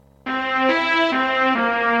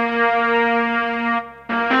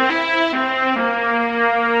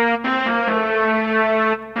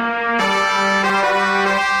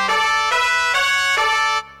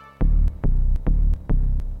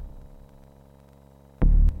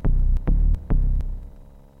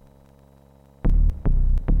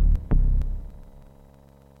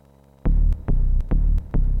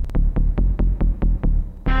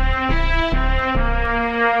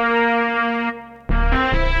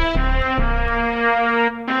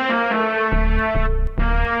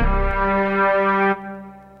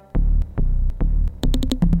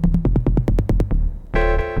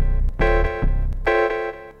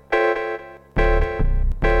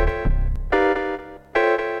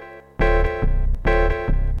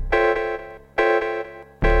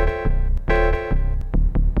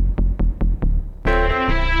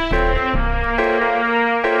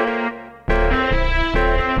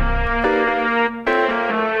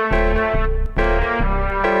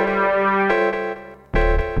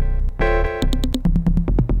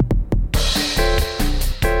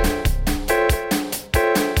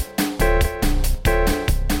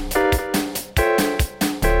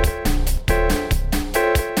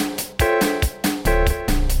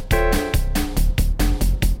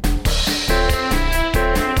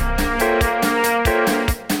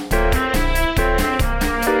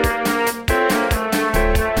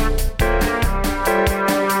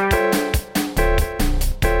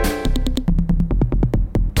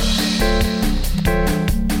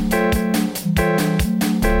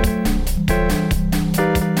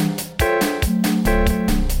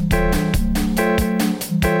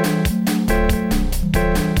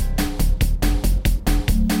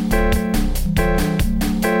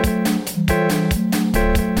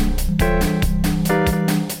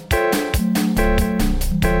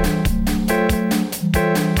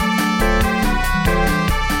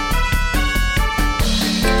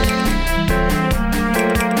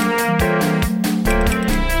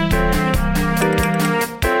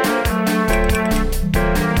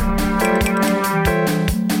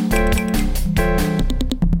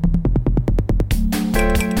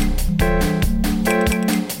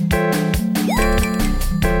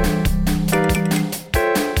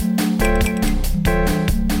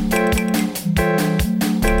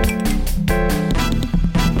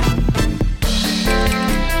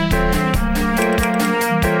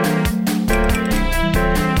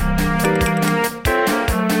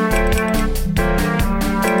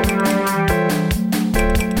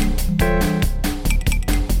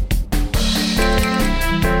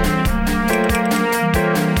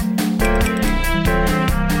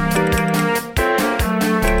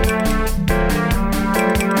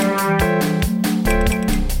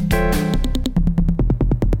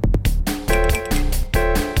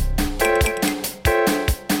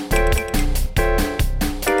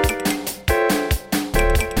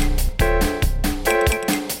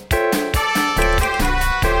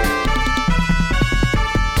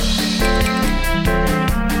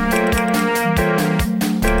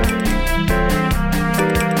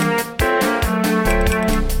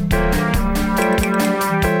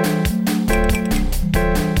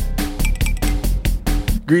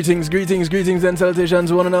Greetings and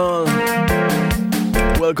salutations one and all.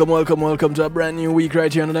 Welcome to a brand new week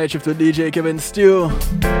right here on the night shift with DJ Kevin Stew.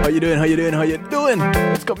 How you doing?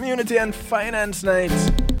 It's community and finance night.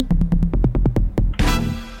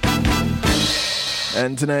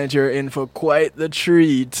 And tonight you're in for quite the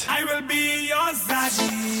treat. I will be your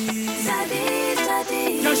zaddy.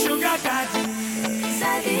 Zaddy. Your sugar daddy.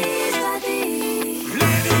 Zaddy.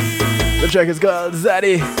 The track is called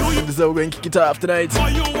Zaddy. This is how we're going to kick it off tonight.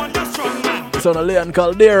 It's on a Leon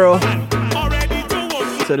Caldero.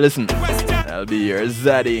 So listen, I'll be your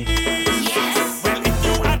Zaddy.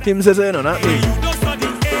 Him says, no, not me.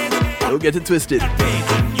 Don't get it twisted.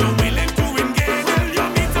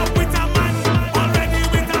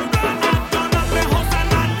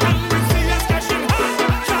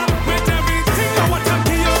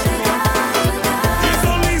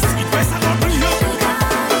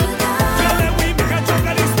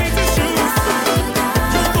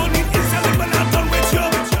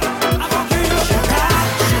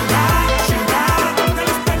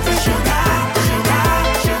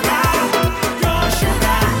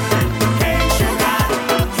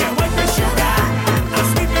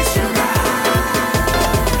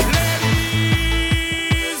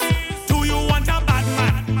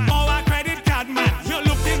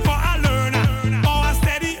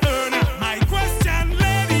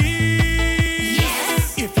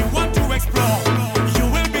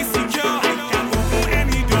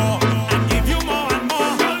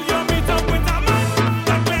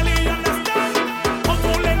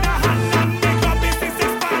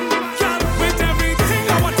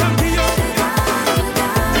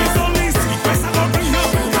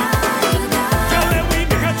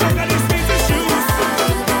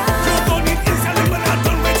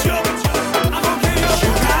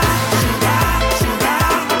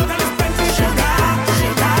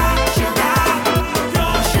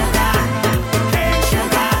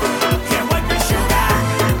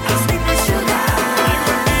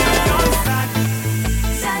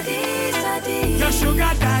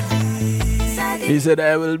 He said,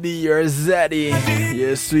 I will be your zaddy,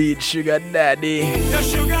 your sweet sugar daddy. Your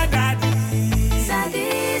sugar daddy.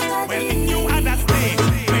 Zaddy. Well, if you had that stage,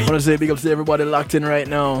 I want to say big ups to everybody locked in right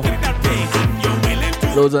now.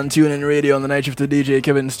 Those on TuneIn Radio on the night shift to DJ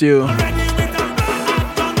Kevin Stew.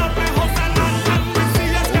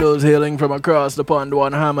 Those hailing from across the pond,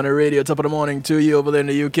 one ham on the radio, top of the morning to you over there in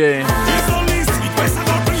the UK.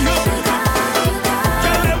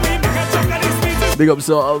 Big ups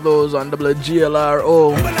to all those on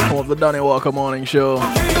WGLRO, home of the Donny Walker Morning Show.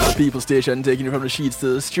 The People Station taking you from the sheets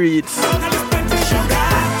to the streets. I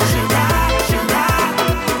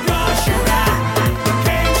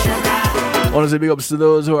want to say big ups to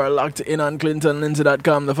those who are locked in on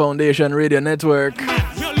ClintonLindsay.com, the Foundation Radio Network.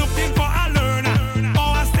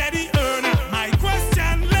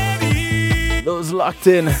 Those locked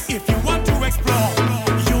in. If you want to explore,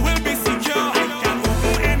 you will be secure. I can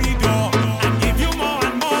open any door and give you more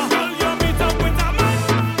and more. Girl, you meet up with a man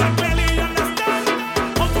that barely understand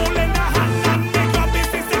how to lend a hand and make your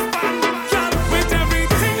business expand. Girl, with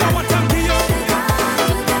everything I want to give you,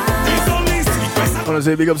 it's only sweet. I want to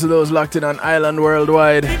say big ups to those locked in on Island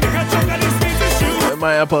Worldwide.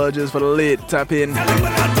 My apologies for the late tap in.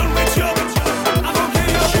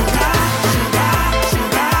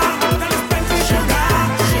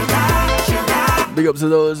 Big ups to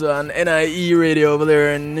those on NIE Radio over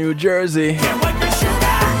there in New Jersey.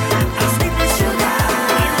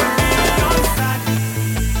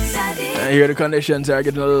 I hear the conditions are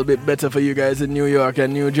getting a little bit better for you guys in New York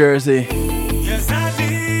and New Jersey.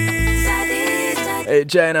 Hey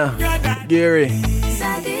China, Gary,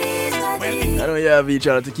 I know you have each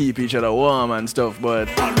other to keep each other warm and stuff, but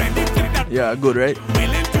yeah, good, right?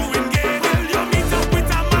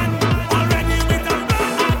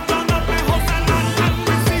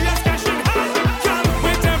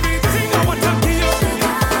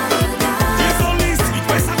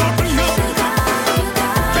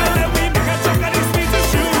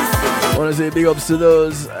 I want to say big ups to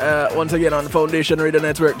those once again on the Foundation Radio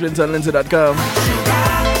Network, ClintonLindsay.com.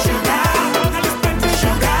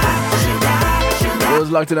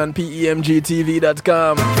 Those locked in on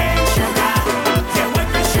PEMGTV.com.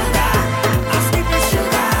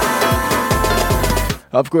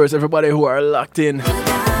 Of course, everybody who are locked in,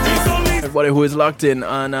 everybody who is locked in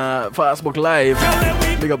on Facebook Live,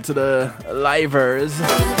 big up to the livers.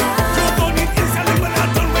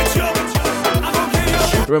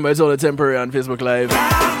 Remember, it's only temporary on Facebook Live,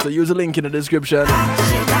 so use the link in the description.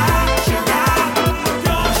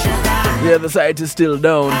 Yeah, the site is still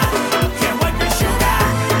down,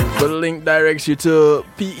 but the link directs you to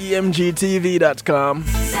PEMGTV.com.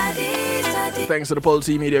 Thanks to the Pulse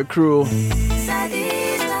Media crew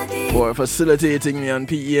for facilitating me on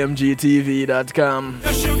PEMGTV.com.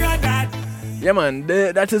 Yeah, man,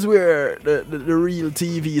 that is where the real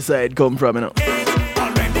TV side come from, you know.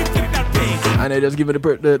 And I just give it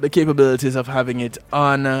the capabilities of having it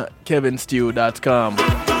on KevinStew.com.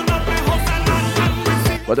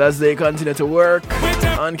 But as they continue to work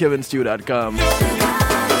on KevinStew.com,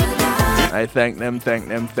 I thank them.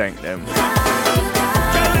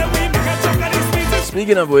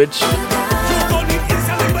 Speaking of which,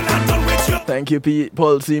 thank you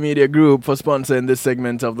Pulse Media Group for sponsoring this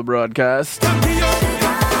segment of the broadcast.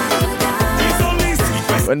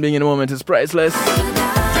 When being in the moment is priceless,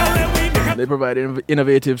 they provide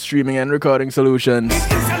innovative streaming and recording solutions.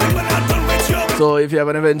 So if you have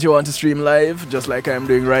an event you want to stream live, just like I'm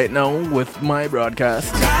doing right now with my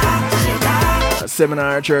broadcast, a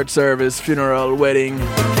seminar, church service, funeral, wedding,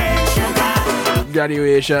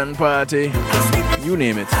 graduation, party, you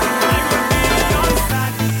name it.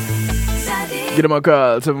 Give them a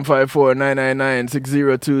call,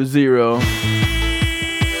 754-999-6020.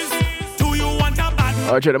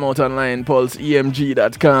 Or check them out online,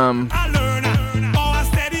 pulseemg.com.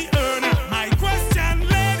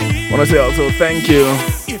 I want to say also thank you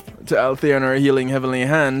to Althea and her Healing Heavenly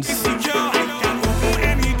Hands.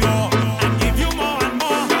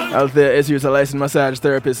 Althea is a licensed massage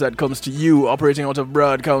therapist that comes to you operating out of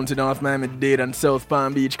Broward County, North Miami-Dade and South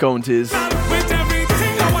Palm Beach counties.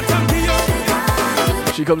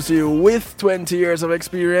 She comes to you with 20 years of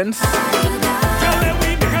experience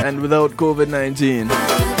and without COVID-19.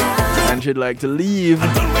 And she'd like to leave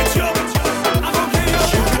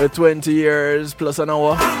with 20 years plus an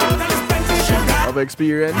hour of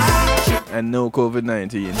experience and no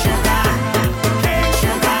COVID-19.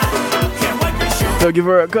 So give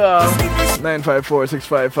her a call,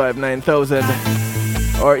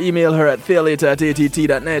 954-655-9000, or email her at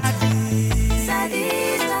thealater@att.net.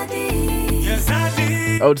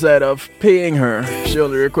 Outside of paying her, she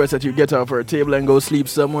only requests that you get off her table and go sleep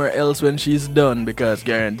somewhere else when she's done, because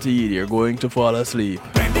guaranteed you're going to fall asleep.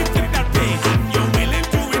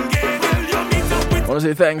 I want to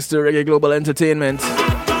say thanks to Reggae Global Entertainment.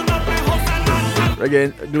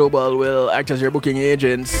 Reggae Global will act as your booking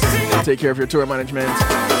agents, take care of your tour management,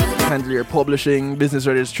 handle your publishing, business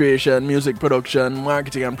registration, music production,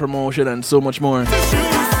 marketing and promotion, and so much more.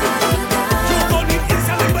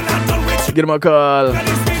 Give them a call,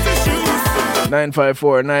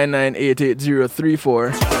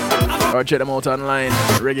 954-998-8034, or check them out online,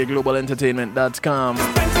 reggaeglobalentertainment.com.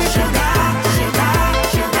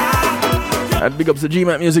 And big ups to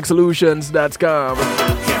GMATMusicSolutions.com.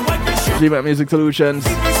 GMAT Music Solutions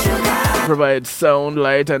provides sound,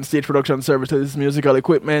 light, and stage production services, musical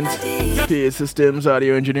equipment, PA systems,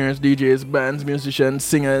 audio engineers, DJs, bands, musicians,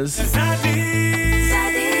 singers.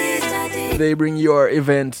 They bring your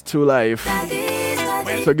event to life.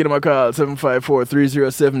 So give them a call,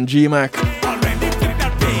 754-307-GMAC.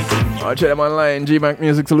 Or check them online,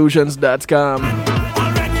 GMATMusicSolutions.com.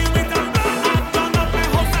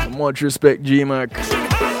 Much respect, GMAC.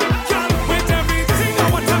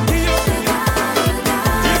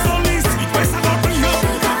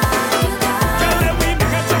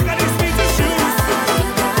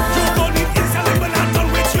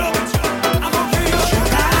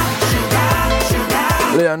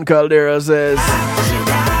 Leon Caldera says,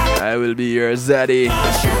 I will be your zaddy.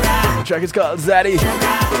 The track is called Zaddy.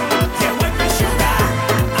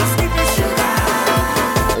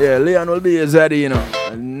 Yeah, Leon will be your zaddy, you know.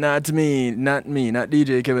 Not me, not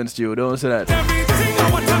DJ Kevin Stew. Don't say that.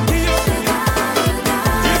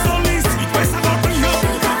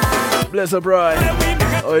 Bless up, Roy.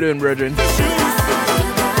 How you doing, brethren?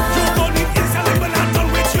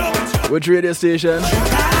 Which radio station?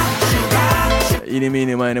 Eeny,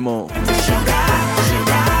 meeny, miny, mo.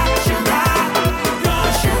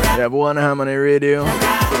 You have One Harmony Radio,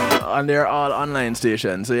 and they're all online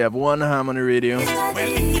stations. So you have One Harmony Radio,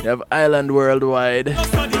 you have Island Worldwide,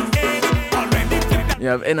 you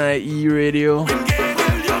have NIE Radio, you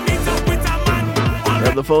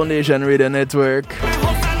have the Foundation Radio Network.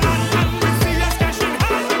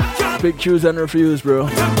 Pick, choose, and refuse, bro.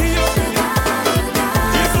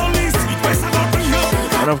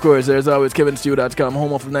 And of course, there's always KevinStew.com,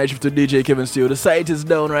 home of the night shift to DJ Kevin Stew. The site is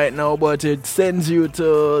down right now, but it sends you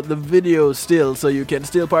to the video still, so you can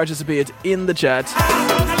still participate in the chat.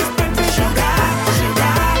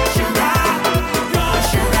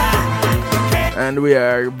 And we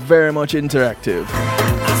are very much interactive.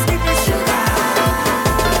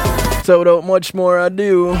 So without much more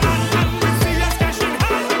ado,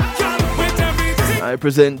 I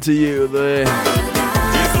present to you the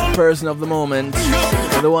person of the moment,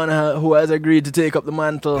 the one who has agreed to take up the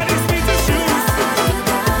mantle.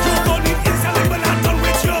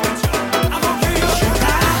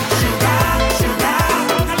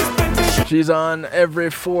 She's on every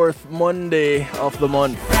fourth Monday of the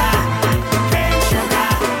month.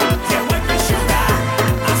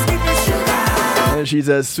 And she's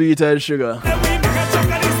as sweet as sugar.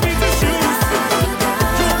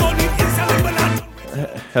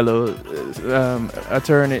 Hello,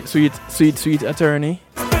 attorney, sweet attorney.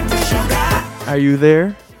 Are you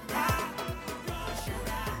there?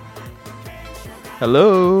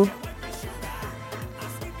 Hello?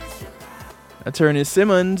 Attorney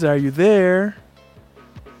Simmonds, are you there?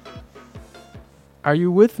 Are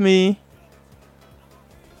you with me?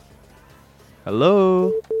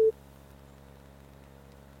 Hello?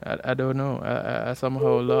 I don't know. I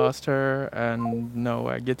somehow lost her, and now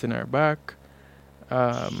I'm getting her back.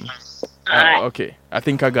 Okay. I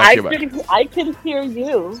think I got you back. I could hear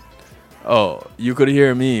you. Oh, you could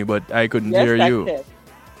hear me, but I couldn't hear you. Could.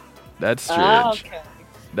 That's strange. Okay.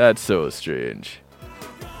 That's so strange.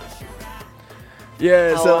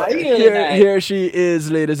 Yeah, so here she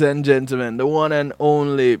is, ladies and gentlemen, the one and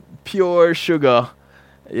only pure sugar.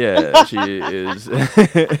 Yeah, she is.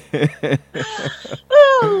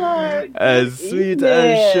 Oh, Lord. As sweet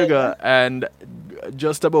as sugar and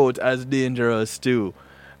just about as dangerous too.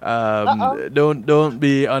 Don't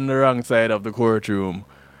be on the wrong side of the courtroom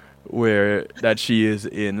where that she is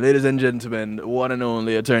in. Ladies and gentlemen, the one and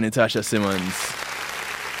only attorney Tasha Simmonds.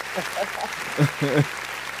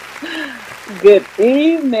 Good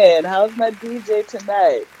evening. How's my DJ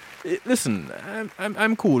tonight? Listen,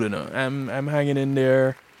 I'm cool, you know. I'm hanging in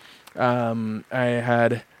there. I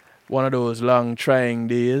had one of those long trying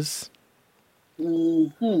days.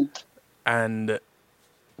 Mm-hmm. And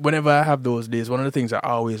whenever I have those days, one of the things I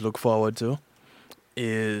always look forward to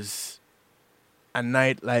is a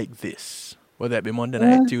night like this, whether it be Monday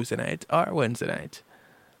night, Tuesday night, or Wednesday night,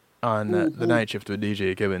 on the night shift with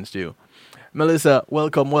DJ Kevin Stew. Melissa,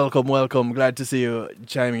 welcome. Glad to see you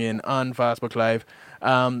chiming in on Facebook Live.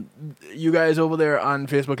 You guys over there on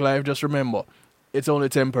Facebook Live, just remember, it's only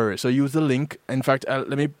temporary. So use the link. In fact, let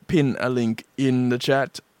me pin a link in the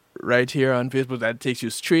chat right here on Facebook that takes you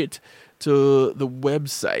straight to the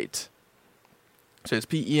website. So it's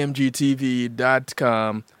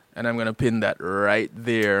PEMGTV.com, and I'm going to pin that right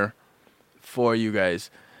there for you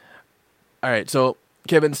guys. All right, so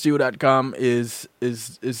kevinstew.com is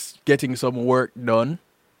getting some work done.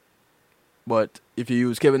 But if you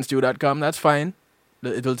use kevinstew.com, that's fine.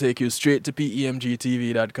 It'll take you straight to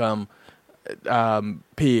PEMGTV.com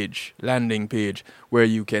landing page, where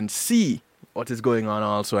you can see what is going on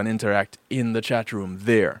also and interact in the chat room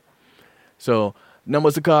there. So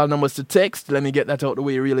numbers to call, numbers to text. Let me get that out of the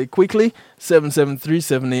way really quickly.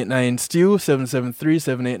 773-789-STEW,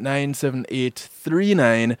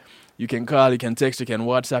 773-789-7839. You can call, you can text, you can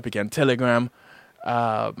WhatsApp, you can Telegram.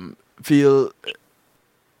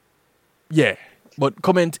 But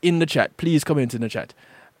comment in the chat. Please comment in the chat.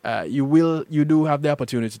 You do have the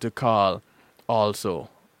opportunity to call also.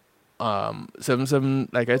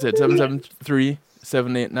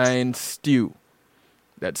 773-789-STEW.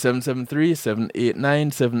 That's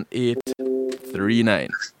 773-789-7839.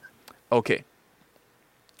 Okay.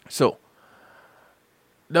 So,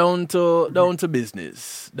 down to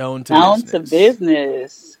business. Down to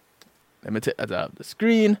business. Let me take that off the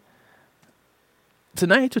screen.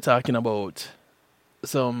 Tonight we're talking about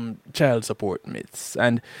some child support myths,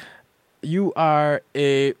 and you are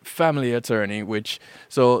a family attorney, which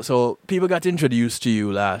so people got introduced to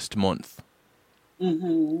you last month,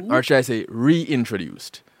 or should I say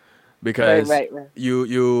reintroduced, because right.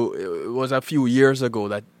 You it was a few years ago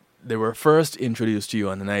that they were first introduced to you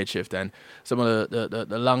on the night shift, and some of the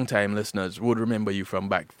long time listeners would remember you from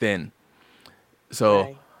back then.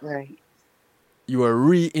 So right. You were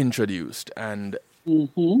reintroduced, and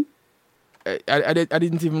I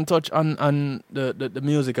didn't even touch on the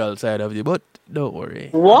musical side of you, but don't worry.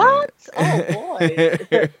 What? Oh boy.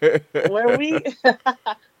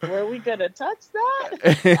 Were we gonna touch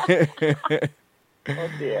that? Oh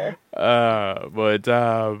dear. But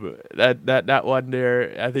that one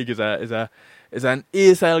there, I think is an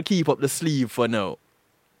ace I'll keep up the sleeve for now.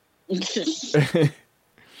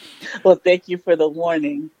 Well, thank you for the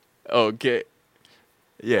warning. Okay.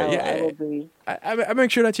 Yeah. I will be. I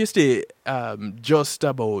make sure that you stay just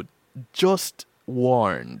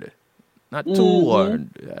warned, not too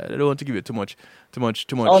warned. I don't want to give you too much.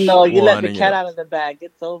 Oh no, you let the cat out of the bag.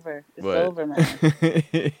 It's over. It's over, man.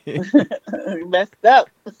 You messed up.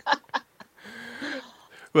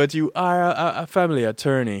 But you are a family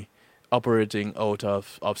attorney operating out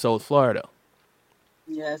of South Florida.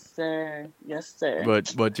 Yes, sir. Yes, sir.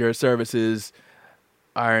 But your services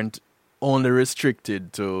aren't only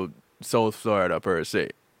restricted to South Florida per se.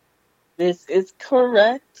 This is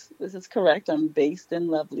correct. This is correct. I'm based in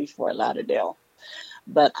lovely Fort Lauderdale,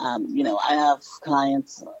 but I have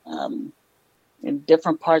clients in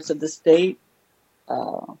different parts of the state,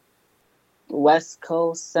 uh, West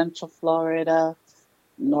Coast, Central Florida,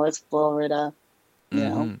 North Florida. You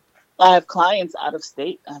know, Mm-hmm. I have clients out of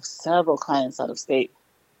state. I have several clients out of state.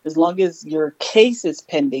 As long as your case is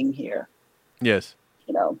pending here, Yes.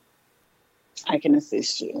 you know, I can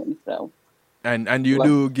assist you. And so, And you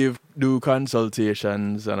look, do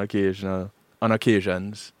consultations on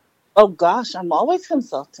occasions. oh gosh, I'm always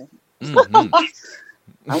consulting. Mm-hmm.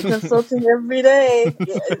 I'm consulting every day.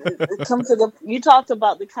 It comes to you talked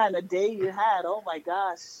about the kind of day you had. Oh my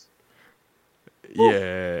gosh. Whew.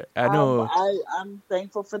 Yeah, I know. I'm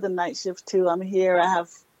thankful for the night shift too. I'm here. I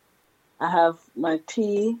have my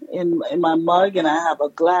tea in my mug, and I have a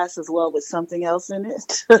glass as well with something else in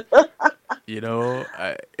it.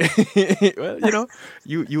 I, well,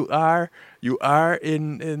 you are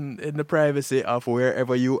in the privacy of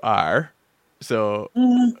wherever you are, so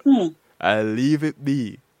Hmm. I'll leave it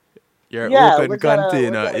be. Your Yeah, open we're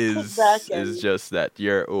container gonna kick back is and just that,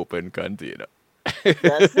 your open container.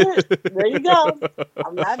 that's it. There you go.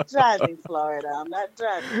 I'm not driving, Florida. I'm not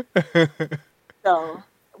driving. So,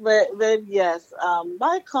 but yes,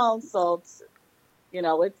 my consults,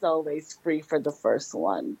 it's always free for the first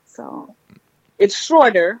one. So it's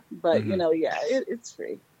shorter, but Hmm. yeah, it's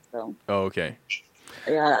free. So Okay.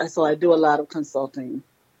 yeah, so I do a lot of consulting.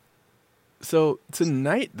 So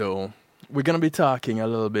tonight, though, we're gonna be talking a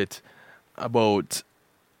little bit about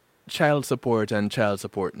child support and child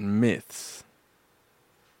support myths.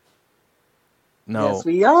 Yes, Now,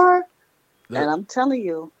 we are, the, and I'm telling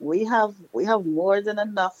you, we have more than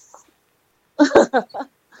enough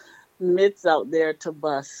myths out there to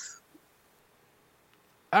bust,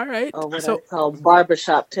 all right. or what I So, call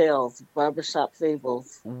barbershop tales, barbershop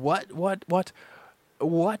fables. what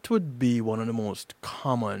would be one of the most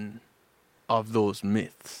common of those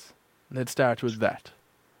myths? Let's start with that.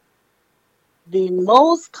 The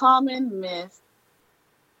most common myth,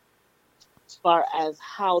 as far as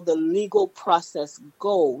how the legal process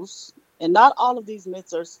goes, and not all of these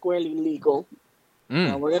myths are squarely legal.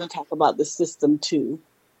 Mm. We're going to talk about the system too,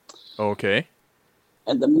 Okay.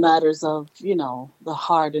 and the matters of, the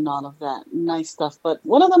heart and all of that nice stuff. But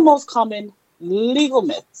one of the most common legal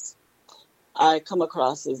myths I come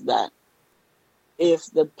across is that if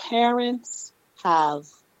the parents have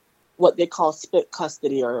what they call split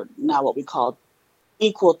custody, or now what we call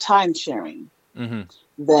equal time sharing, Mm-hmm.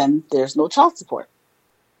 then there's no child support.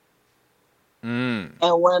 Mm.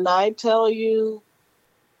 And when I tell you,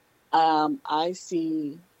 I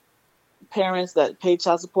see parents that pay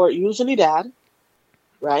child support, usually dad,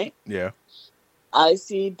 right? Yeah. I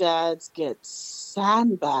see dads get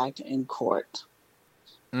sandbagged in court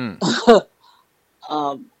Mm.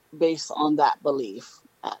 based on that belief.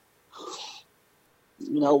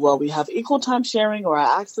 Well, we have equal time sharing, or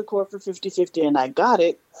I asked the court for 50-50 and I got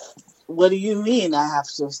it. What do you mean I have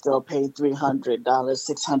to still pay $300,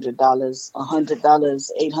 $600,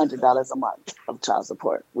 $100, $800 a month of child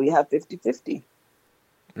support? We have 50-50.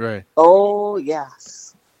 Right. Oh,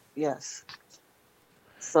 yes. Yes.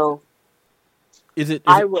 So Is it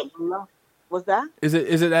I would love, was that? is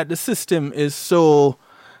it that the system is so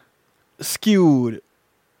skewed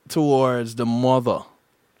towards the mother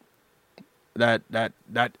that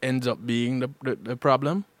ends up being the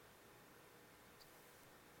problem?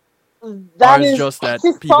 Or That it's is just that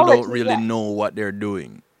people don't historically, really know yes. what they're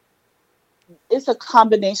doing? It's a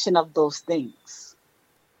combination of those things.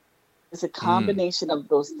 It's a Mm. combination of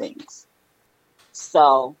those things.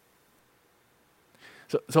 So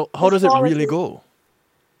So how does it really historically, go?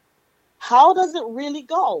 how does it really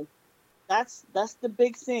go? That's the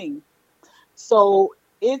big thing. So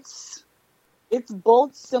it's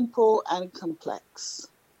both simple and complex,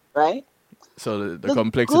 right? So the The good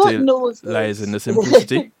complexity news lies in the is,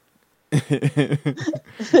 simplicity.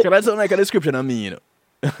 Can that sound like a description of me,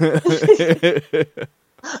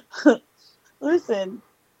 listen,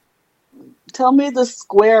 tell me the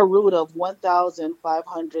square root of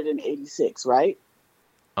 1,586, right?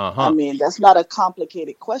 I Uh-huh. mean, that's not a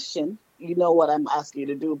complicated question. You know what I'm asking you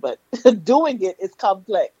to do, but doing it is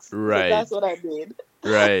complex. So Right. that's what I mean.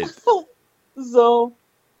 Right. So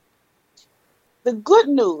the good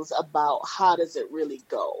news about how does it really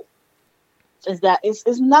go is that it's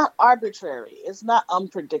not arbitrary. It's not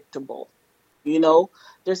unpredictable.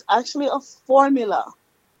 There's actually a formula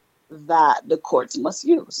that the courts must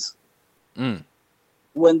use. Mm.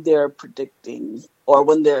 when they're predicting or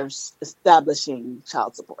when they're establishing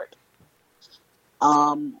child support.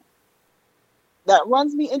 Um, that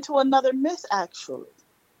runs me into another myth, actually.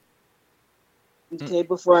 Okay,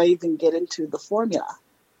 before I even get into the formula.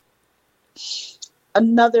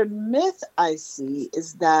 Another myth I see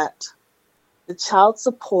is that the child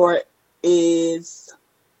support is,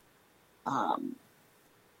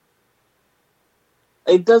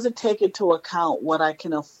 it doesn't take into account what I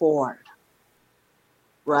can afford,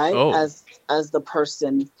 right? Oh. As the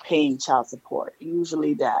person paying child support,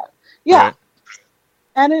 usually that. Yeah, Right.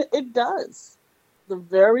 and it does. The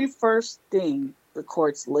very first thing the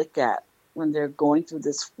courts look at when they're going through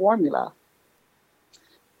this formula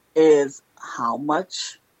is how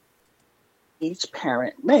much each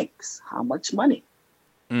parent makes, how much money,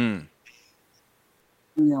 Mm.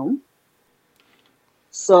 you know?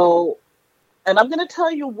 So, and I'm going to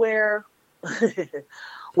tell you where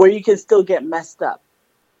where you can still get messed up.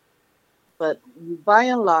 But by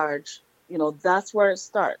and large, that's where it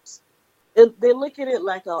starts. They look at it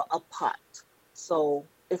like a pot. So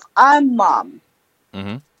if I'm mom,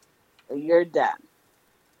 Mm-hmm. and you're dad,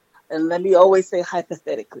 and let me always say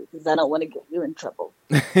hypothetically, because I don't want to get you in trouble.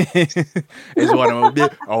 It's one of my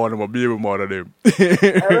I want to be with more of them.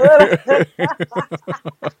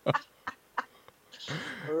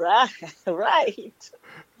 Right.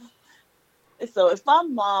 So if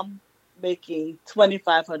I'm mom making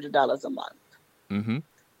 $2,500 a month, Mm-hmm.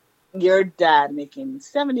 your dad making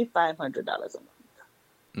 $7,500 a month,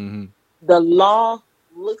 Mm-hmm. the law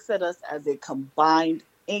looks at us as a combined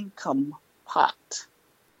income pot.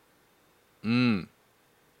 Mm.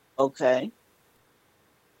 Okay.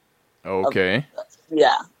 Okay.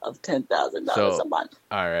 Of $10,000 So, a month.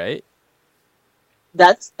 all right.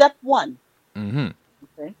 That's step one. Mm-hmm.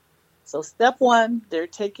 Okay. So step one, they're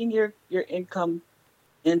taking your income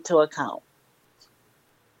into account.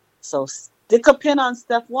 So stick a pin on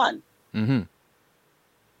step one. Mm-hmm.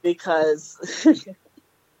 Because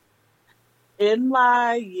in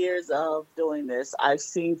my years of doing this, I've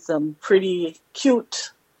seen some pretty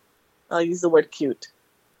cute, I'll use the word cute,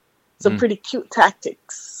 some pretty cute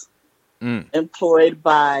tactics employed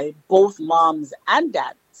by both moms and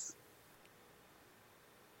dads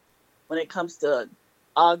when it comes to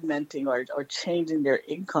augmenting or changing their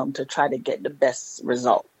income to try to get the best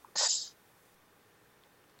results.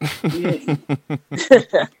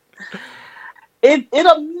 It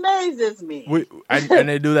amazes me. And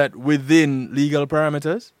they do that within legal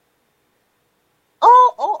parameters?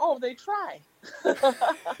 Oh, they try.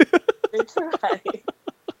 They try.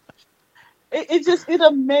 It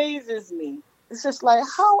amazes me. It's just like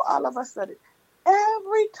how all of a sudden,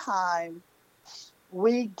 every time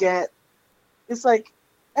we get, it's like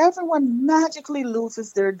everyone magically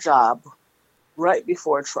loses their job right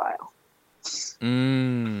before trial.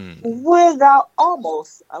 Without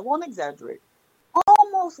almost, I won't exaggerate,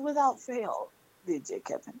 almost without fail, DJ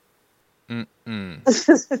Kevin.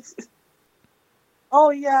 Oh,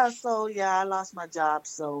 yeah, so, I lost my job,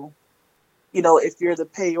 so, if you're the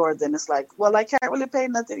payor, then it's like, well, I can't really pay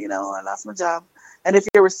nothing, I lost my job. And if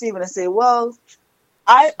you're receiving it, say, well,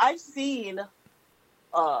 I've seen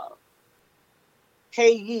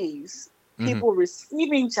payees, people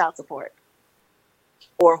receiving child support,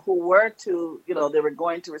 or who were to, they were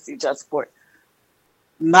going to receive child support,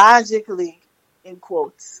 magically, in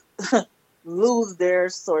quotes, lose their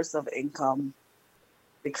source of income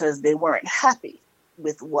because they weren't happy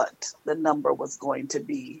with what the number was going to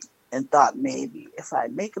be and thought maybe if I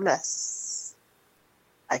make less,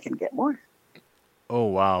 I can get more. Oh,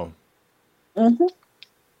 wow. Mm-hmm.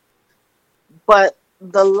 But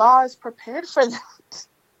the law is prepared for that.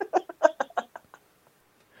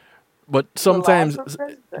 But sometimes,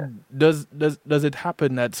 does it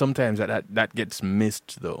happen that sometimes that gets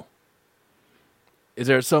missed, though? Is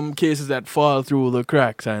there some cases that fall through the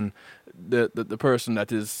cracks and the person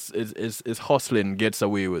that is hustling gets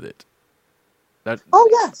away with it? Oh,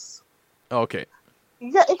 yes. Okay.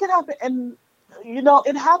 Yeah, it can happen. And,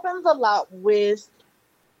 it happens a lot with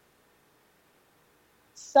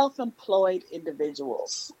self-employed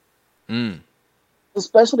individuals.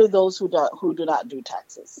 Especially those who do not do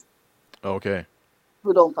taxes. Okay.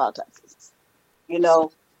 Who don't file taxes. It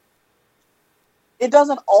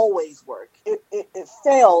doesn't always work. It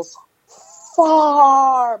fails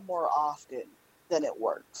far more often than it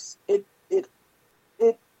works. It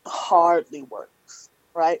hardly works,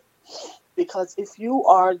 right? Because if you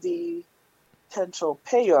are the potential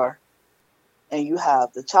payer and you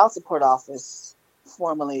have the child support office,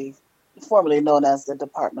 formerly known as the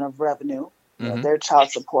Department of Revenue, their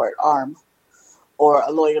child support arm, or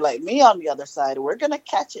a lawyer like me on the other side, we're going to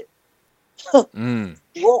catch it. Mm.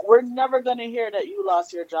 We're never going to hear that you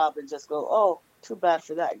lost your job and just go, oh, too bad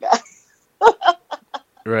for that guy.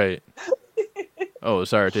 Right. Oh,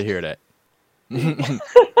 sorry to hear that.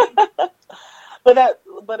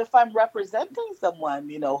 But if I'm representing someone,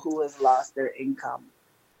 who has lost their income,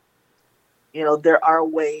 there are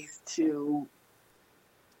ways to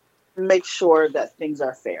make sure that things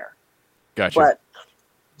are fair. Gotcha. But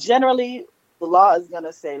generally, the law is going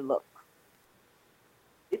to say, look,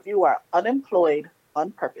 if you are unemployed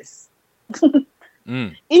on purpose,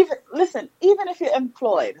 Mm. even if you're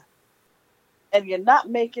employed and you're not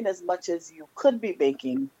making as much as you could be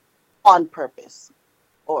making on purpose,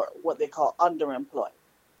 or what they call underemployed,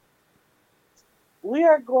 we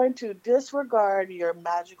are going to disregard your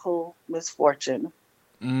magical misfortune.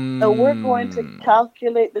 And we're going to Mm.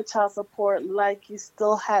 calculate the child support like you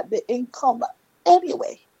still had the income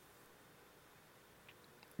anyway.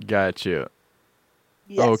 Gotcha.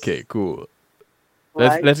 Yes. Okay, cool.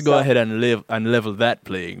 Right? Let's go So, ahead and level that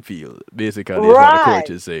playing field. Basically, is what the court right.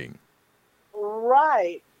 is saying.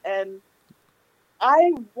 Right. And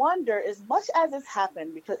I wonder, as much as it's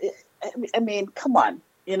happened, because I mean, come on,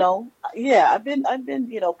 yeah, I've been,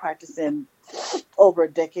 practicing over a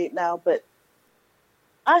decade now, but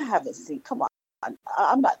I haven't seen. Come on,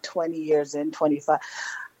 I'm not 20 years in, 25.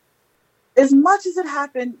 As much as it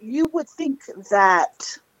happened, you would think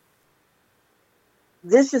that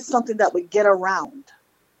this is something that would get around,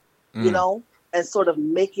 Mm. and sort of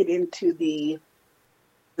make it into the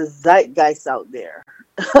zeitgeist out there,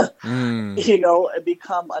 Mm. and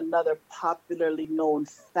become another popularly known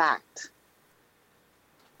fact.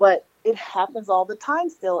 But it happens all the time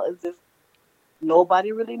still, as if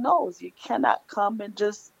nobody really knows. You cannot come and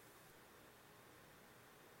just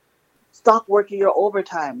stop working your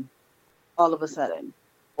overtime all of a sudden,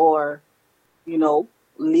 or,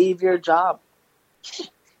 leave your job.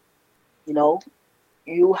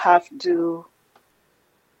 You have to,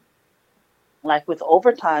 like with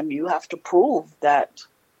overtime, you have to prove that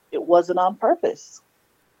it wasn't on purpose.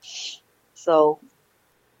 So,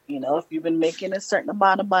 if you've been making a certain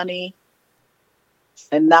amount of money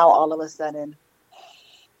and now all of a sudden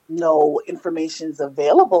no information is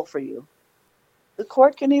available for you, the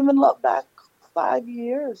court can even look back 5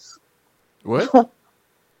 years. What?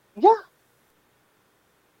 Yeah.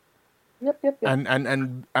 Yep.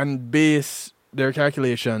 And base their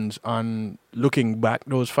calculations on looking back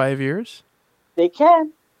those 5 years. They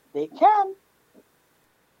can. They can.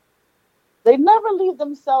 They never leave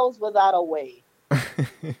themselves without a way.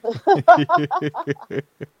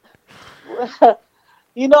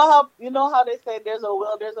 You know how they say there's a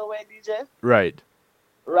will, there's a way, DJ? Right.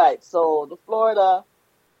 Right. So the Florida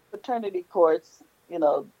paternity courts,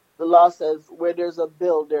 the law says where there's a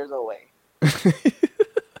bill, there's a way.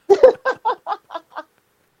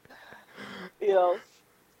 You know.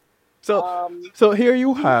 So Um, so here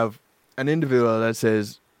you have an individual that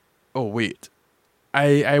says, "Oh wait,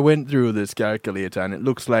 I went through this calculator and it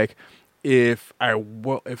looks like if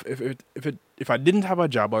if I didn't have a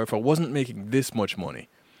job or if I wasn't making this much money,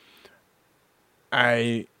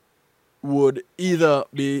 I would either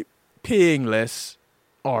be paying less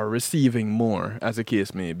or receiving more, as the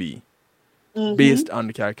case may be, mhm. based on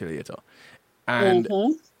the calculator." And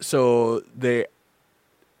Mhm. so they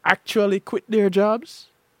actually quit their jobs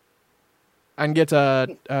and get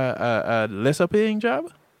a lesser paying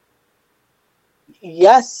job.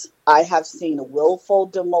 Yes, I have seen willful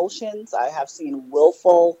demotions. I have seen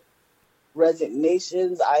willful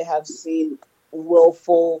resignations. I have seen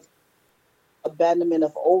willful abandonment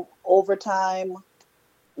of overtime,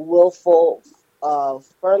 willful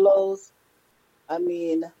furloughs. I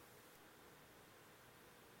mean,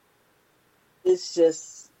 it's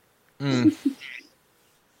just, Mm,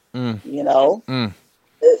 mm, you know, mm.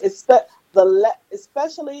 it's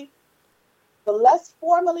especially the less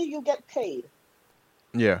formally you get paid,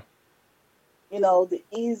 Yeah. the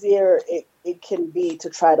easier it can be to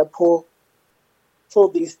try to pull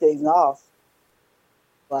these things off.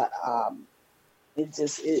 But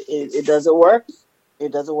it doesn't work.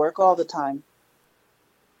 It doesn't work all the time.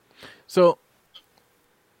 So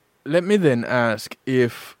let me then ask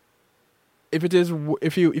if it is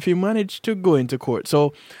if you manage to go into court.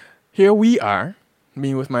 So here we are,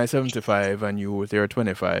 me with my 75 and you with your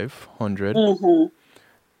 2500, Mm-hmm.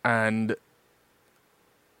 and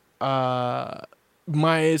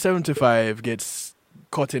my 75 gets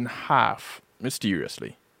cut in half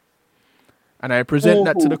mysteriously, and I present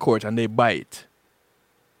that to Mm-hmm. the court and they bite.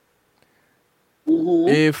 Mm-hmm.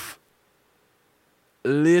 If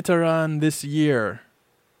later on this year,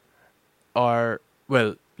 or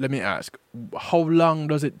well, let me ask, how long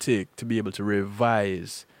does it take to be able to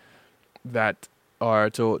revise that, or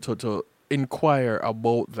to inquire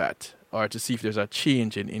about that, or to see if there's a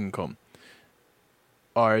change in income?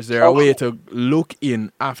 Or is there a way Okay. to look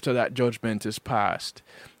in after that judgment is passed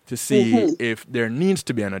to see Mm-hmm. if there needs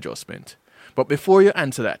to be an adjustment? But before you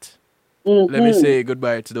answer that, let me Mm-hmm. say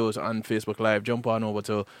goodbye to those on Facebook Live. Jump on over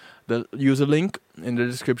to the user link in the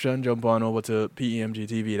description. Jump on over to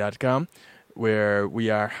pemgtv.com, where we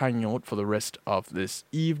are hanging out for the rest of this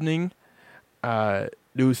evening.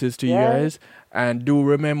 Deuces to you Yeah. guys. And do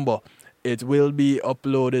remember, it will be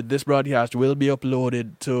uploaded, this broadcast will be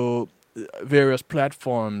uploaded to various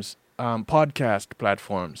platforms, podcast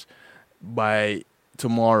platforms, by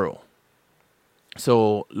tomorrow.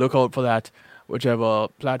 So look out for that. Whichever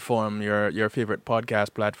platform your favorite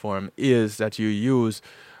podcast platform is that you use,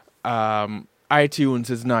 iTunes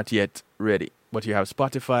is not yet ready, but you have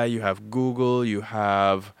Spotify, you have Google, you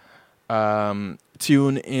have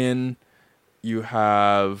TuneIn, you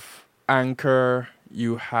have Anchor,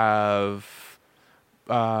 you have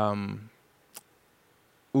um,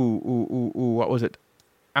 what was it?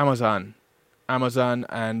 Amazon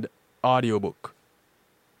and Audiobook.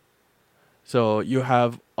 So you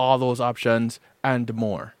have all those options and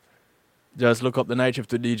more. Just look up the Night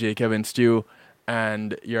Shift with DJ Kevin Stew,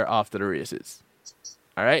 and you're off to the races.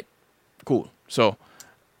 All right, cool. So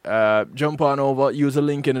jump on over, use the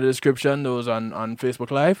link in the description, those on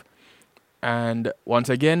Facebook Live. And once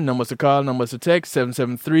again, numbers to call, numbers to text,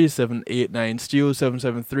 773-789-STEW,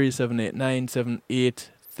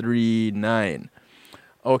 773-789-7839.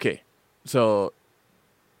 Okay, so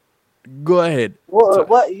go ahead.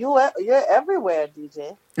 What you're everywhere,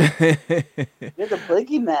 DJ. You're the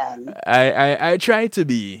boogeyman. I try to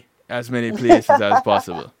be as many places as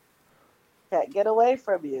possible. Can't get away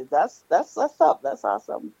from you. That's what's up. That's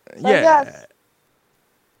awesome. So Yeah. yes,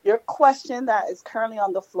 your question that is currently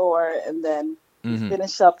on the floor, and then you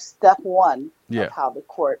finish up step one Yeah. of how the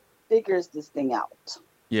court figures this thing out.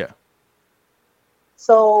 Yeah.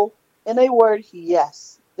 So, in a word,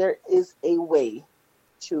 yes, there is a way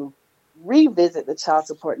to revisit the child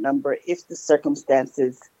support number if the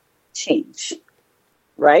circumstances change,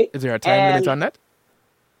 right? Is there a time limit And on that?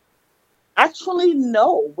 actually,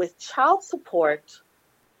 no. With child support,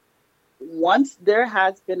 once there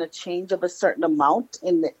has been a change of a certain amount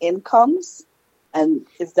in the incomes, and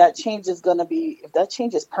if that change is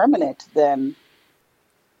permanent, then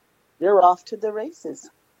they're off to the races.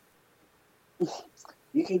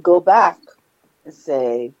 You can go back and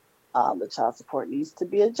say, the child support needs to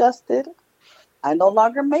be adjusted. I no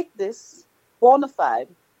longer make this bona fide,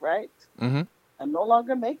 right? Mm-hmm. I no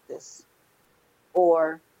longer make this.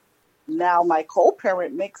 Or now my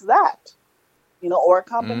co-parent makes that, or a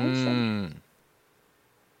combination,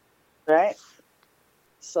 right?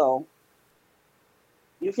 So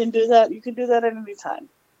you can do that. You can do that at any time,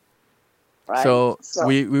 right? So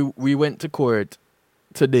we went to court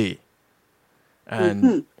today,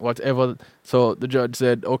 and whatever. So the judge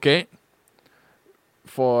said, okay,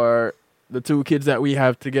 for the two kids that we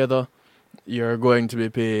have together, you're going to be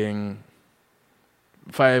paying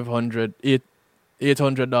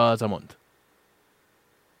 $800 a month.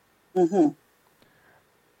 Mm-hmm.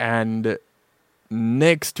 And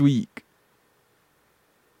next week,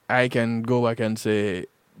 I can go back and say,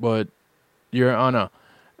 but Your Honor,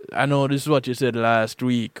 I know this is what you said last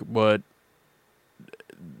week, but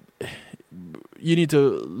you need to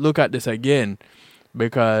look at this again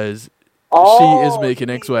because she is making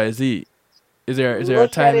XYZ. Is there a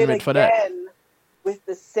time limit for that? With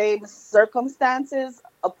the same circumstances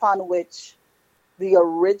upon which the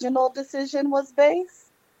original decision was based?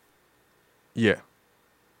 Yeah.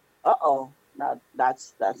 Uh-oh. Now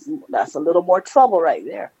that's a little more trouble right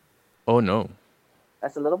there. Oh no.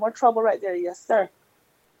 That's a little more trouble right there, yes, sir.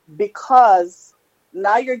 Because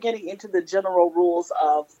now you're getting into the general rules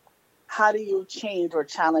of how do you change or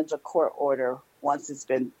challenge a court order once it's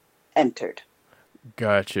been entered.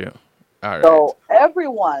 Got you. All right. So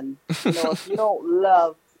everyone, if you don't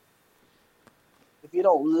love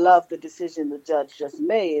the decision the judge just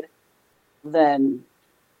made, then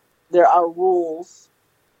there are rules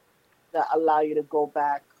that allow you to go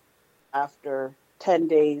back after 10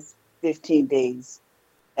 days, 15 days,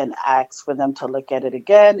 and ask for them to look at it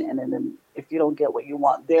again. And then if you don't get what you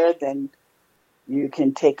want there, then you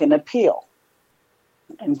can take an appeal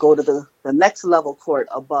and go to the next level court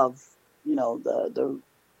above,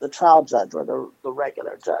 the trial judge or the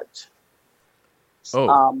regular judge.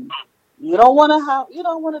 Oh. You don't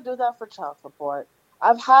want to do that for child support.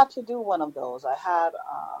 I've had to do one of those. I had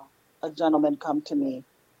a gentleman come to me.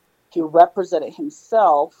 He represented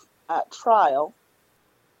himself at trial,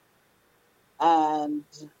 and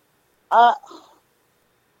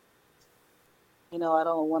I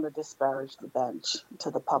don't want to disparage the bench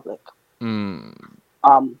to the public. Mm.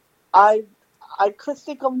 I could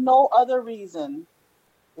think of no other reason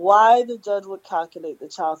why the judge would calculate the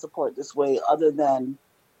child support this way, other than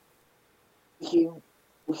he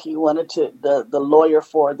wanted to. The lawyer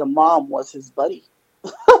for the mom was his buddy.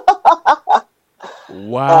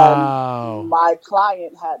 Wow. And my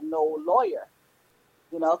client had no lawyer.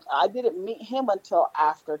 I didn't meet him until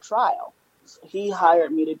after trial. He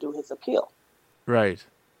hired me to do his appeal. Right.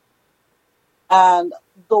 And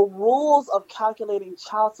the rules of calculating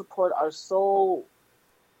child support are so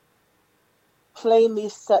plainly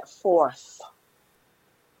set forth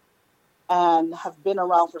and have been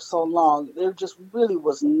around for so long. There just really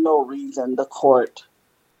was no reason the court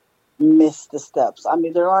missed the steps. I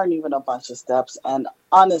mean, there aren't even a bunch of steps. And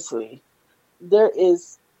honestly, there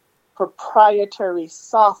is proprietary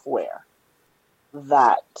software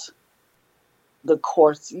that the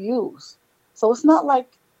courts use. So it's not like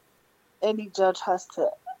any judge has to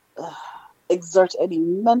exert any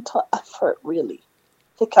mental effort, really,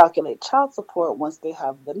 to calculate child support once they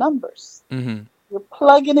have the numbers. Mm-hmm. You're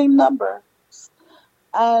plugging in numbers,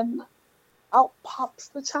 and out pops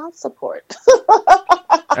the child support.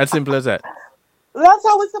 As simple as that. That's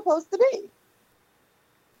how it's supposed to be.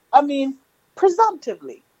 I mean,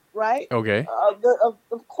 presumptively, right? Okay.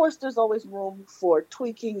 Of course, there's always room for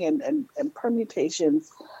tweaking and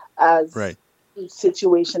permutations as Right. the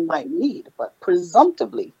situation might need. But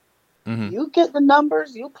presumptively, Mm-hmm. you get the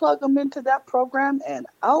numbers, you plug them into that program, and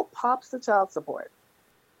out pops the child support.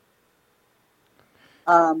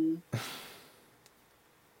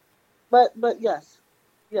 But yes.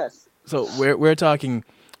 So we're talking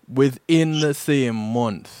within the same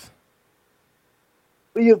month.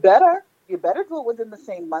 You better do it within the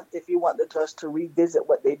same month if you want the judge to revisit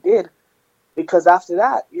what they did, because after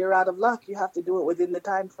that you're out of luck. You have to do it within the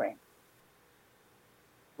time frame,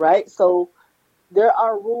 right? So there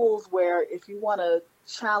are rules where if you want to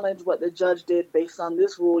challenge what the judge did based on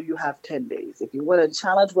this rule, you have 10 days. If you want to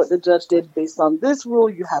challenge what the judge did based on this rule,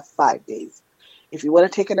 you have 5 days. If you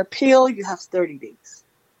want to take an appeal, you have 30 days.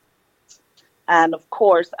 And of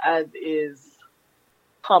course, as is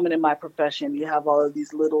common in my profession, you have all of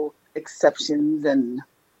these little exceptions and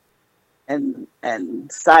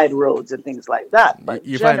side roads and things like that. But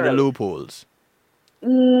You find the loopholes.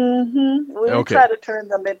 Mm-hmm. We Okay. try to turn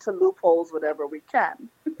them into loopholes whenever we can.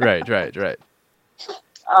 Right.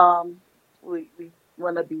 We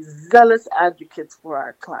want to be zealous advocates for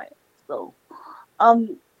our clients. So,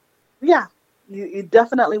 yeah, you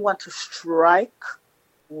definitely want to strike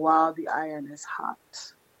while the iron is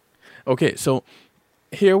hot. Okay, so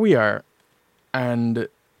here we are, and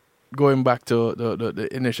going back to the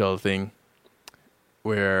initial thing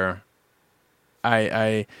where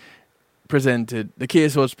I presented, the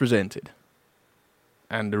case was presented,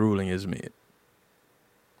 and the ruling is made.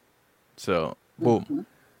 So, boom. Mm-hmm.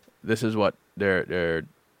 This is what they're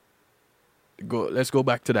let's go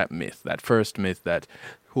back to that myth, that first myth that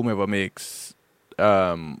whomever makes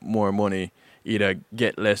more money either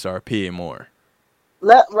get less or pay more.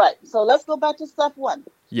 Right. So let's go back to step one.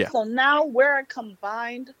 Yeah. So now we're a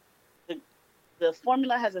combined. The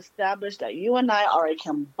formula has established that you and I are a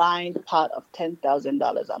combined pot of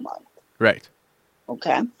 $10,000 a month. Right.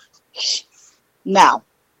 Okay. Now,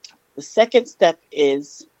 the second step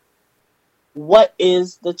is, what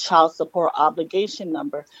is the child support obligation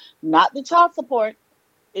number? Not the child support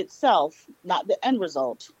itself, not the end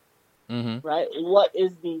result, Mm-hmm. right? What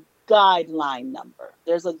is the guideline number?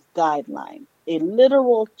 There's a guideline, a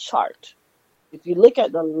literal chart. If you look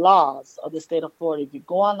at the laws of the state of Florida, if you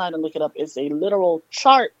go online and look it up, it's a literal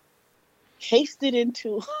chart pasted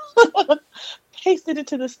into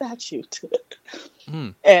the statute.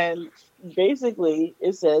 Mm. And basically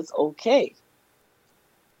it says, okay,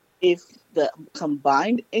 if the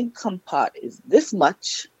combined income pot is this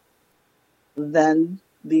much, then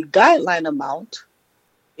the guideline amount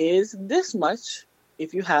is this much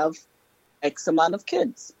if you have X amount of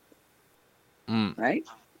kids. Mm. Right?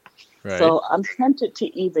 Right. So I'm tempted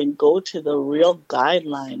to even go to the real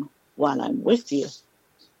guideline while I'm with you.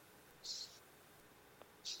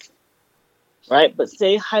 Right? But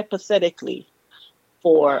say hypothetically,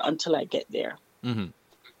 until I get there, Mm-hmm.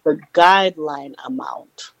 the guideline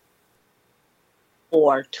amount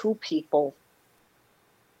for two people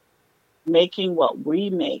making what we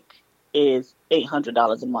make is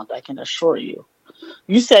 $800 a month, I can assure you.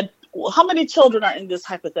 You said, how many children are in this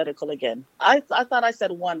hypothetical again? I thought I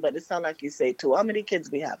said one, but it sounded like you say two. How many kids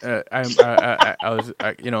we have? I was,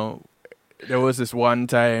 there was this one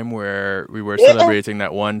time where we were celebrating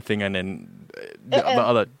that one thing, and then the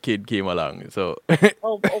other kid came along. So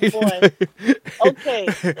Oh boy. Okay.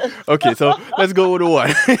 okay, so let's go with the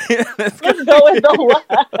one. Let's go with the one.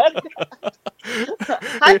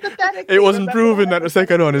 Hypothetically, It wasn't remember proven that the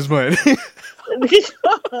second one is mine.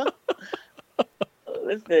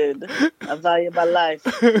 Listen, I value my life.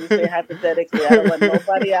 You say hypothetically, I don't want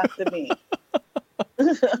nobody after me.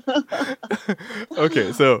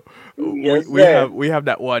 Okay, so Yes, we have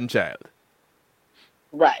that one child.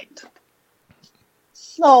 right.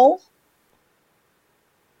 So,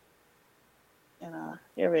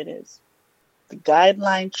 here it is. The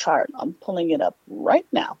guideline chart. I'm pulling it up right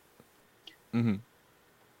now. Mm-hmm.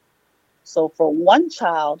 So for one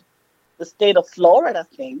child, the state of Florida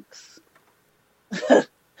thinks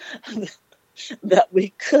that we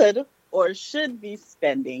could or should be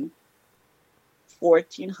spending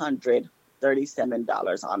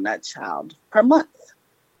 $1,437 on that child per month.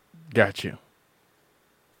 Got you.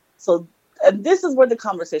 So, and this is where the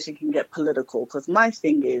conversation can get political, because my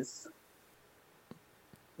thing is,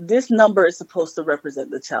 this number is supposed to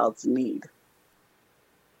represent the child's need.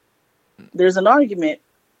 There's an argument,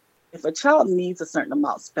 if a child needs a certain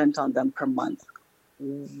amount spent on them per month,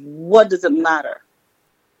 what does it matter?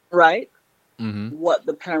 Right? Mm-hmm. What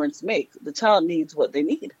the parents make. The child needs what they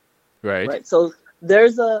need. Right. So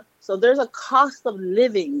there's a cost of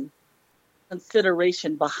living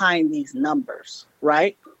consideration behind these numbers,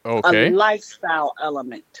 right? Okay. A lifestyle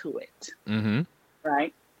element to it. Mm-hmm.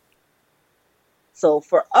 Right? So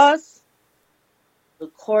for us, the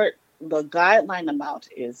guideline amount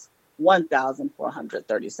is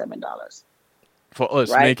 $1,437. For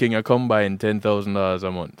us, right? making a combined $10,000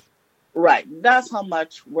 a month. Right. That's how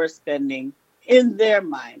much we're spending in their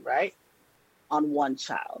mind, right? On one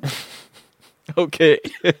child. Okay.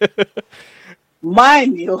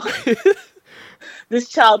 Mind you, this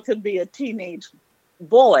child could be a teenage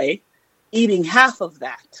boy eating half of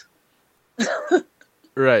that.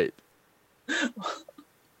 Right.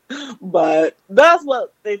 But that's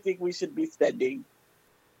what they think we should be spending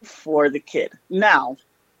for the kid. Now,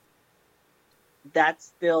 that's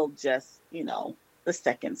still just, the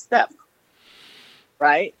second step,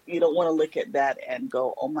 right? You don't want to look at that and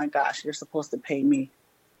go, oh my gosh, you're supposed to pay me.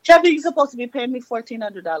 Kevin, you're supposed to be paying me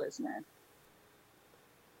 $1,400, man.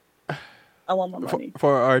 I want my money.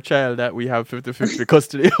 For our child that we have 50-50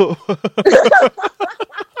 custody over.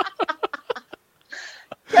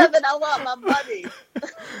 Kevin, I want my money.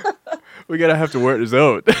 We're going to have to work this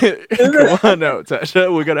out. Come on now,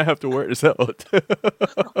 Tasha. We're going to have to work this out.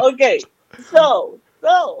 Okay, so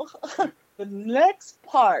the next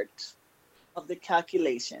part of the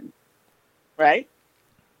calculation, right,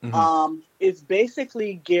 is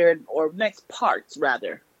basically geared, or next parts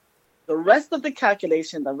rather. The rest of the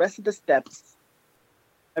calculation, the rest of the steps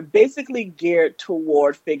are basically geared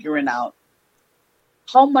toward figuring out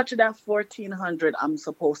how much of that $1,400 I'm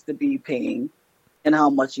supposed to be paying and how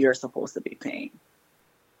much you're supposed to be paying.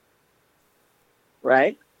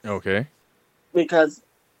 Right? Okay. Because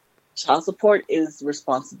child support is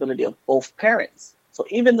responsibility of both parents. So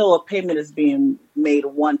even though a payment is being made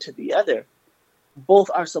one to the other,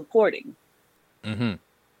 both are supporting. Mm-hmm.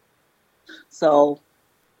 So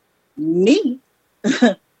me,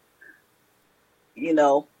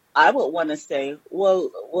 I would want to say, well,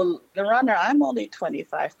 Your Honor, I'm only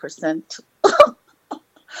 25%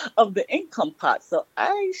 of the income pot, so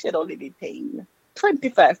I should only be paying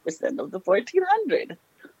 25% of the $1,400.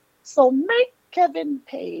 So make Kevin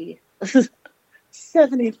pay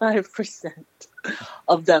 75%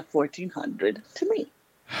 of that $1,400 to me.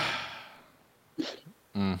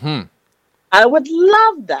 Mm-hmm. I would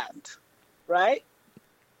love that, right?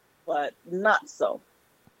 But not so.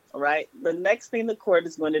 All right. The next thing the court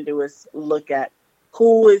is going to do is look at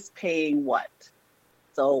who is paying what.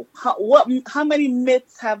 So how many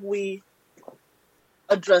myths have we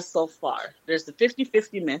addressed so far? There's the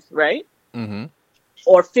 50-50 myth, right? Mm-hmm.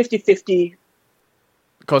 Or 50-50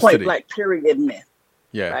 custody. point blank period myth.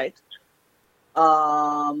 Yeah. Right.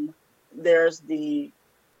 There's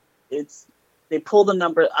they pull the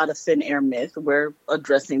number out of thin air myth. We're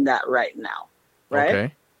addressing that right now.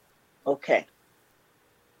 Right? Okay.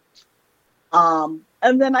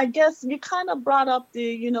 And then I guess you kind of brought up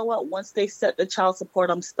once they set the child support,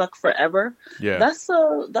 I'm stuck forever. Yeah. That's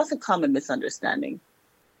a common misunderstanding.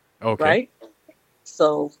 Okay. Right?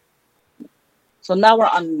 So now we're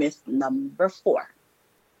on myth number 4.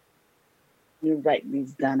 You write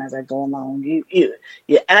these down as I go along. You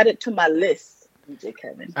add it to my list, DJ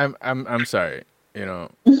Kevin. I'm sorry.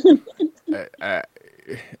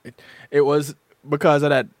 It was because of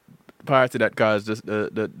that party that caused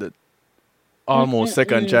the almost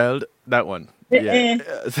second Mm-mm-mm. child. That one. Yeah.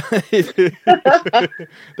 Mm-mm.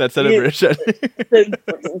 That You, celebration. to,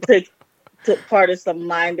 to, to part of some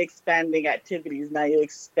mind expanding activities. Now you're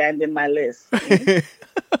expanding my list.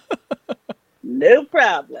 No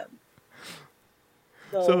problem.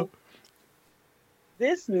 So, So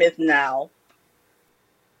this myth now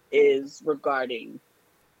is regarding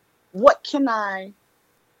what can I,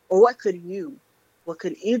 or what could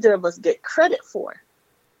either of us get credit for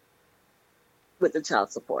with the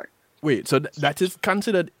child support? wait, so that is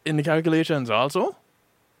considered in the calculations also?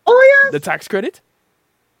 Oh The yes. tax credit?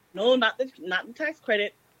 No, not the tax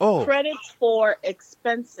credit. Oh, Credits for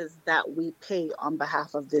expenses that we pay on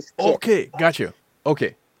behalf of this kid. okay. Got you.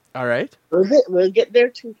 Okay. All right. We'll get there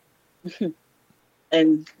too.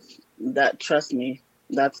 And that, trust me,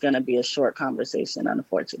 that's going to be a short conversation,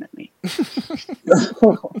 unfortunately. That's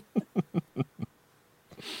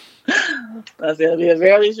going to be a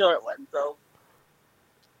very short one. So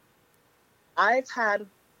I've had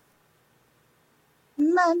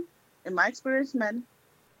men, in my experience, men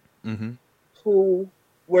Mm-hmm. who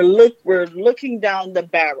were looking down the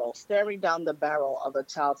barrel, staring down the barrel of a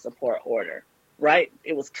child support order, right?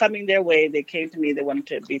 It was coming their way. They came to me. They wanted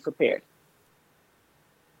to be prepared.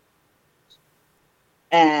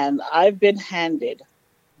 And I've been handed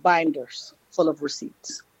binders full of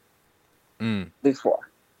receipts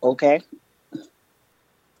before, okay?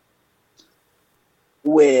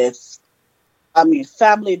 With,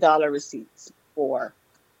 Family Dollar receipts for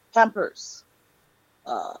Pampers,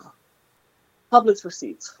 Publix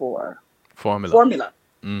receipts for Formula.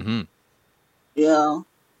 you know,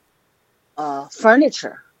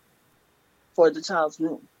 furniture for the child's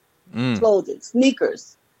room, clothing,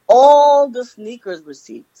 sneakers, all the sneakers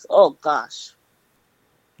receipts. Oh gosh.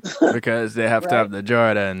 Because they have to Right. have the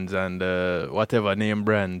Jordans and whatever name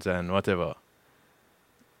brands and whatever.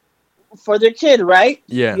 For their kid, right?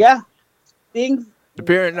 Yeah. Yeah. Things. The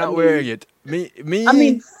parent not wearing it. Me.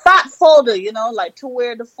 Fat folder, like to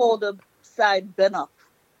wear the folder side bent up.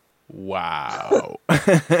 Wow. And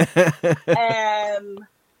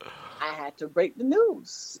I had to break the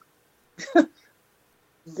news.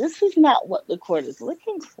 This is not what the court is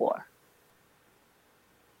looking for.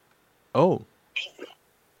 Oh.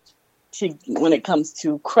 When it comes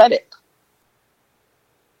to credit.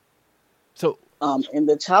 So in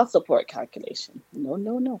the child support calculation.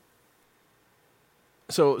 No.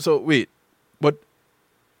 So wait, but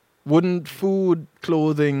wouldn't food,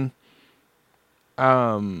 clothing,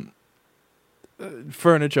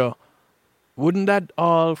 furniture, wouldn't that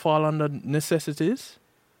all fall under necessities?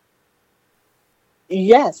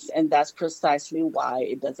 Yes, and that's precisely why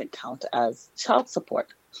it doesn't count as child support.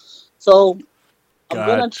 So I'm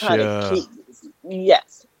going to try to Gotcha. keep,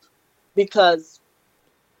 yes, because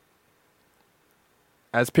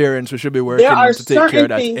As parents, we should be working there are to take care certain of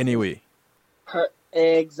that things. anyway.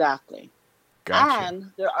 Exactly. Gotcha.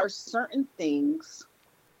 And there are certain things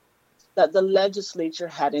that the legislature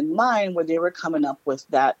had in mind when they were coming up with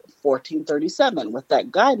that 1437, with that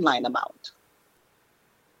guideline amount.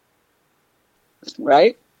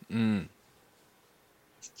 Right?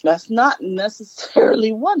 That's not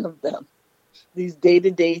necessarily one of them. These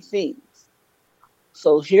day-to-day things.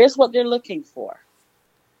 So here's what they're looking for.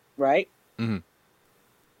 Right? To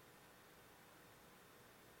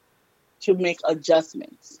make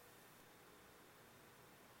adjustments.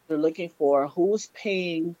 They're looking for who's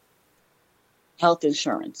paying health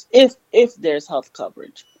insurance. If there's health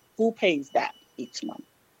coverage, who pays that each month?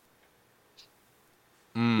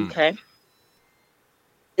 Okay.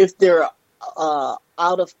 If they're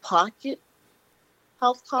out-of-pocket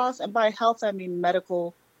health costs, and by health I mean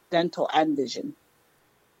medical, dental, and vision.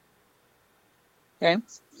 Okay.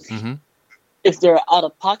 If they're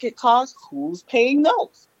out-of-pocket costs, who's paying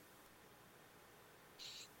those?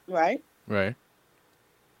 Right. Right.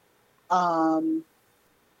 And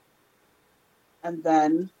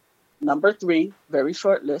then number 3, very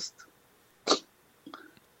short list,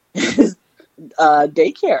 is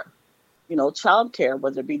daycare. Childcare,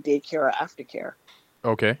 whether it be daycare or aftercare.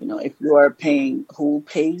 Okay. If you are paying, who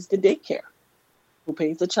pays the daycare? Who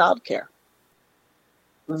pays the childcare?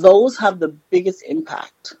 Those have the biggest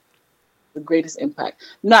impact, the greatest impact.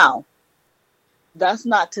 Now, that's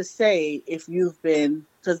not to say if you've been,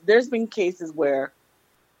 because there's been cases where,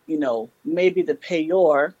 maybe the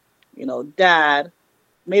payor, dad,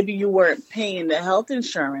 maybe you weren't paying the health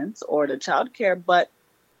insurance or the child care, but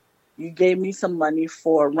you gave me some money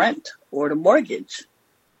for rent or the mortgage.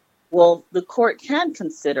 Well, the court can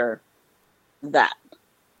consider that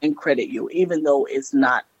and credit you, even though it's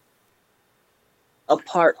not a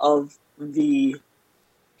part of the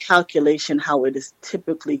calculation how it is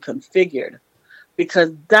typically configured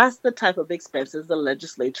because that's the type of expenses the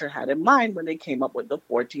legislature had in mind when they came up with the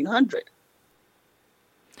 1,400.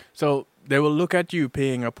 So they will look at you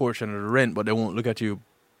paying a portion of the rent, but they won't look at you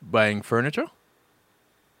buying furniture?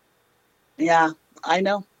 Yeah, I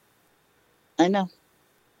know.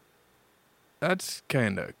 That's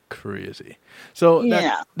kind of crazy. So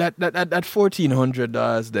Yeah. that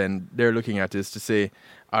 $1,400 then they're looking at is to say,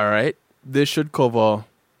 all right, this should cover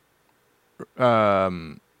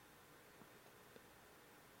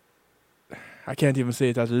I can't even say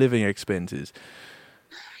it as living expenses.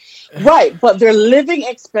 Right, but they're living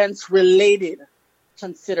expense related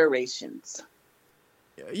considerations.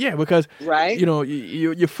 Yeah, because Right?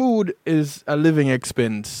 your food is a living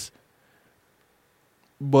expense,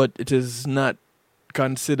 but it is not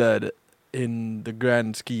considered in the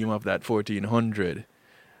grand scheme of that 1,400.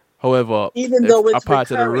 However, Even if though a it's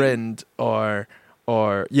part of the recurring. rent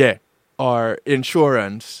or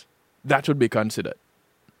insurance, that would be considered.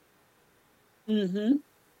 Mm-hmm.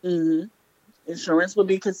 Mm-hmm. Insurance would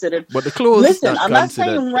be considered. But the clothes Listen, not I'm not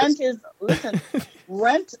considered. saying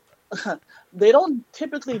rent, they don't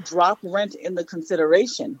typically drop rent in the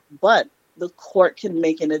consideration, but the court can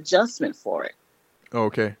make an adjustment for it.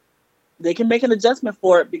 Okay. They can make an adjustment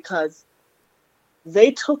for it because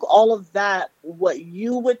they took all of that, what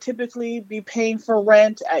you would typically be paying for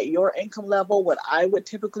rent at your income level, what I would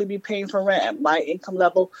typically be paying for rent at my income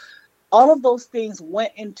level. All of those things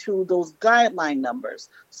went into those guideline numbers.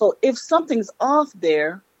 So if something's off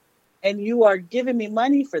there and you are giving me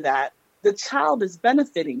money for that, the child is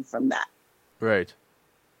benefiting from that. Right.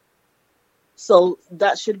 So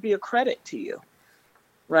that should be a credit to you,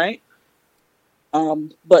 right?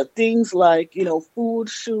 But things like, food,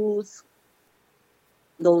 shoes,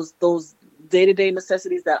 those day-to-day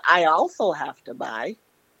necessities that I also have to buy,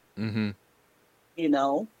 Mm-hmm.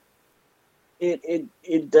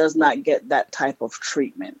 it does not get that type of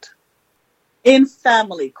treatment in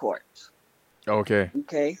family court. Okay.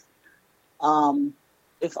 Okay.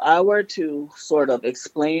 If I were to sort of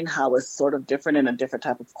explain how it's sort of different in a different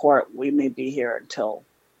type of court, we may be here until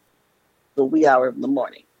the wee hour of the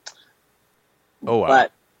morning. Oh, wow.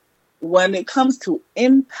 But when it comes to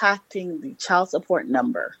impacting the child support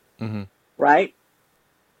number, Mm-hmm. right?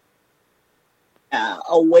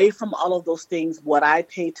 Away from all of those things, what I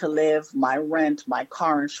pay to live, my rent, my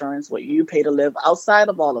car insurance, what you pay to live, outside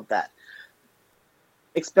of all of that,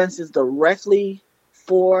 expenses directly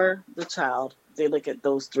for the child, they look at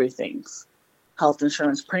those three things: health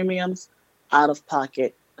insurance premiums,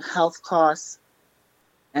 out-of-pocket health costs,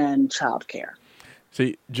 and childcare.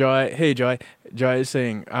 See, Joy, hey, Joy is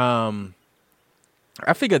saying, I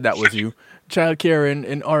figured that was you. Childcare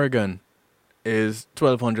in Oregon is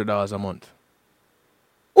 $1,200 a month.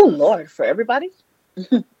 Oh, Lord, for everybody?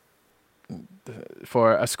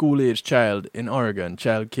 For a school-age child in Oregon,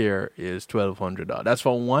 childcare is $1,200. That's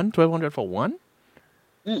for one? $1,200 for one?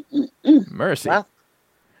 Mercy. Wow.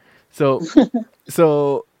 So,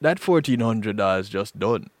 so that $1,400 just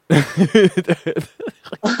done.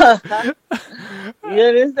 You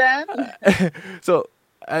understand? So,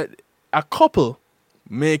 a couple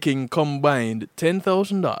making combined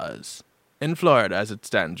 $10,000 in Florida, as it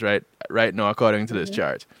stands right now, according to this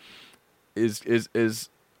chart, is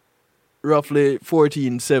roughly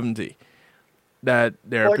 $1,470 that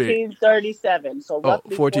they're paying. $1,437. So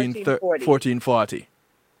roughly $1,440.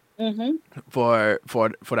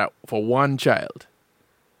 $1,440 for one child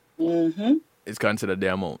is considered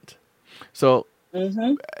the amount. So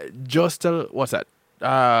just what's that?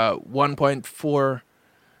 1.4.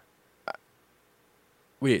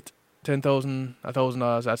 Wait, $10,000,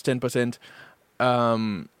 $1,000. That's 10%.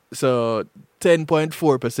 So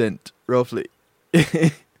 10.4% roughly.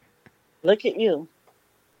 Look at you.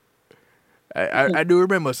 I do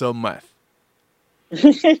remember some math.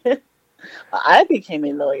 I became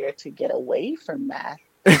a lawyer to get away from math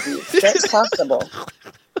to the extent possible.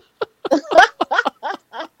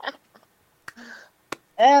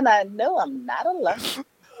 And I know I'm not alone.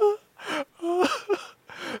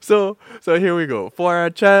 So here we go. For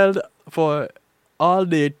a child, for all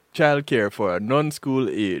day child care for a non-school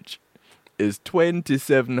age is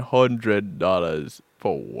 $2,700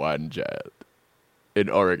 for one child in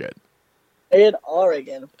Oregon. In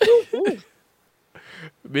Oregon. Woo-hoo.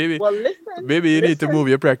 Maybe Well, you need to move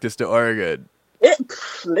your practice to Oregon.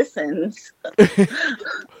 Listen.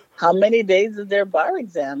 How many days is their bar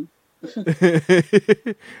exam?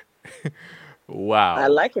 Wow. I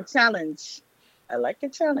like a challenge.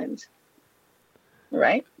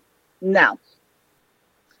 Right? Now,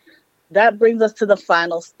 that brings us to the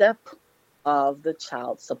final step of the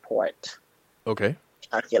child support Okay.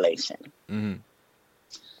 calculation. Mm-hmm.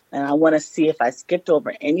 And I want to see if I skipped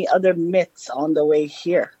over any other myths on the way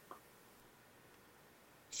here.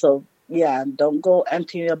 So, yeah, don't go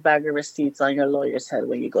emptying a bag of receipts on your lawyer's head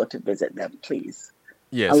when you go to visit them, please.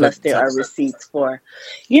 Yeah. Unless there are receipts for,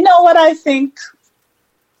 you know what I think?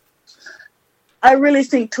 I really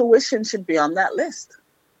think tuition should be on that list.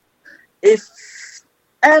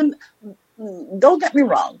 And don't get me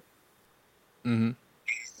wrong. Mm-hmm.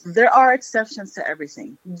 There are exceptions to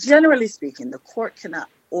everything. Generally speaking, the court cannot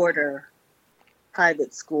order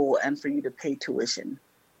private school and for you to pay tuition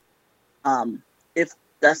if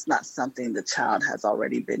that's not something the child has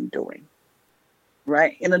already been doing.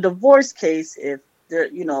 Right? In a divorce case, if they're,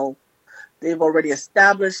 they've already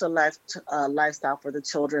established a lifestyle for the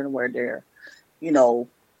children where they're,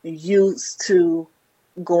 used to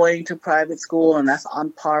going to private school and that's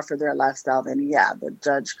on par for their lifestyle, then yeah, the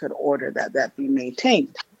judge could order that be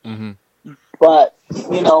maintained. Mm-hmm. But,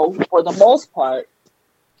 for the most part,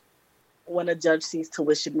 when a judge sees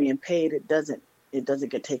tuition being paid, it doesn't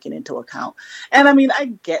get taken into account. And I mean, I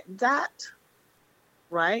get that,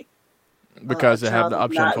 right? Because they have the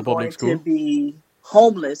option for public school. To be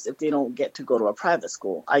homeless if they don't get to go to a private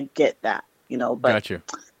school. I get that, but Gotcha.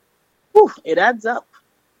 It adds up.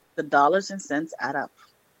 The dollars and cents add up.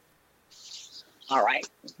 All right.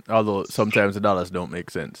 Although sometimes the dollars don't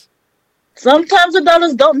make sense. Sometimes the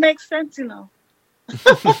dollars don't make sense,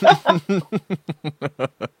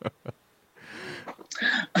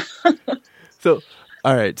 So,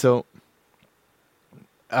 all right. So,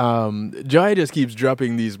 Joy just keeps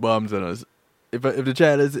dropping these bombs on us. If the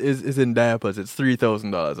child is in diapers, it's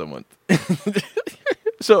 $3,000 a month.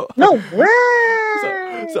 So no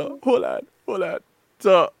way. So hold on.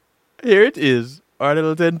 So here it is, our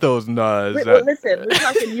little $10,000. Wait, well, listen, we're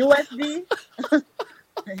talking USD,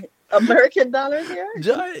 American dollars here.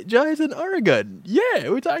 Joy is in Oregon. Yeah,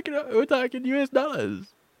 we're talking US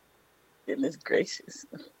dollars. Goodness gracious.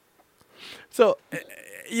 So,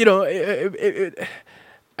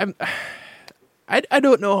 I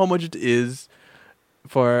don't know how much it is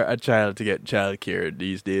for a child to get childcare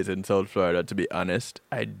these days in South Florida. To be honest,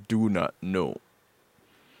 I do not know.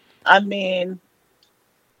 I mean,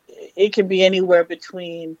 it can be anywhere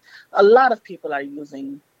between. A lot of people are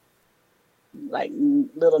using like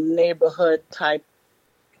little neighborhood type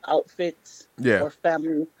outfits for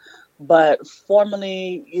family, but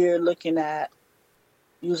formally you're looking at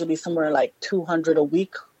usually somewhere like $200 a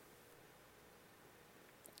week.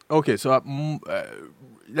 Okay, so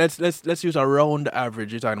let's use a round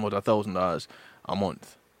average. You're talking about $1,000 a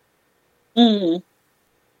month. $800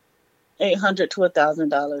 to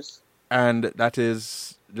 $1,000. And that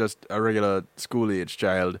is just a regular school age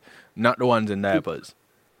child, not the ones in diapers.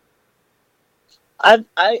 I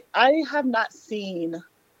have not seen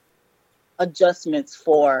adjustments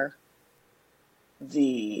for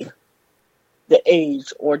the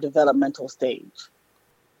age or developmental stage.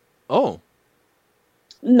 Oh.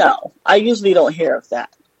 No, I usually don't hear of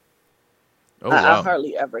that. Oh, wow. I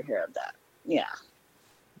hardly ever hear of that. Yeah.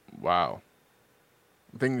 Wow.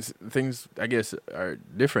 Things I guess are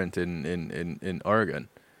different in Oregon.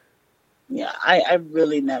 Yeah, I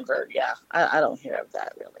really never. Yeah, I don't hear of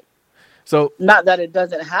that really. So not that it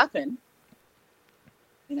doesn't happen.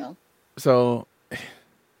 So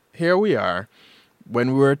here we are,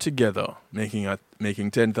 when we were together making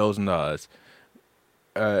 $10,000.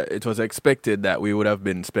 It was expected that we would have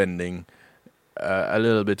been spending a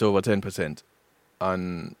little bit over 10%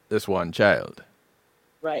 on this one child.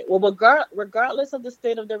 Right. Well, regardless of the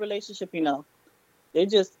state of the relationship, they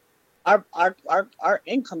just our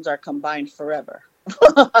incomes are combined forever.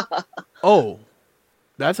 Oh,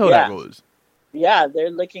 that's how that goes. Yeah,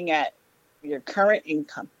 they're looking at your current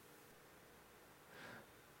income.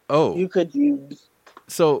 Oh, you could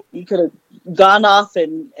have gone off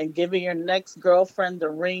and given your next girlfriend the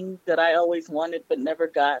ring that I always wanted but never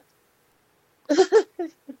got.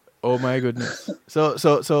 Oh my goodness.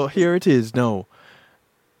 So here it is. No,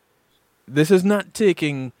 this is not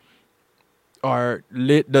taking, or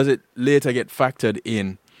does it later get factored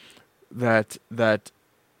in that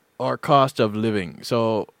our cost of living?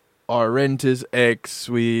 So our rent is X.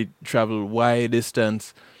 We travel Y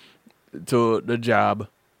distance to the job.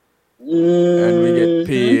 And we get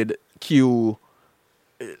paid Q.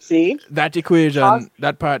 See that equation,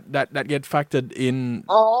 that part that gets factored in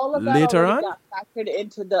all of that later on. Got factored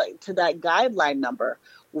into that guideline number,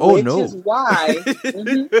 which is why,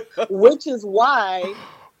 which is why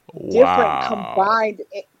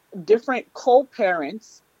different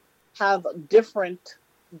co-parents have different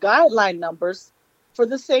guideline numbers for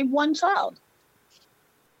the same one child.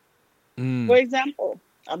 For example,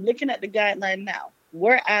 I'm looking at the guideline now.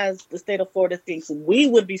 whereas the state of Florida thinks we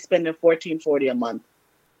would be spending $14.40 a month,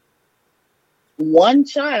 one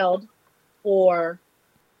child for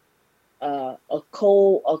a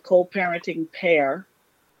co-parenting pair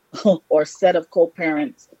or set of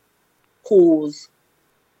co-parents whose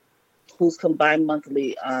combined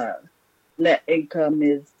monthly net income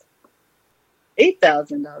is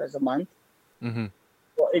 $8,000 a month. Mm-hmm.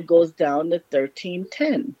 Well, it goes down to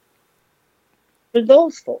 $13.10 for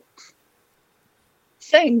those folks.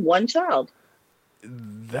 Same, one child.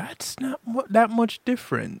 That's not that much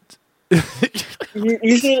different.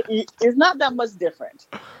 You see, it's not that much different.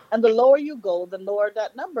 And the lower you go, the lower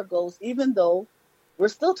that number goes, even though we're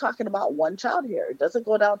still talking about one child here. It doesn't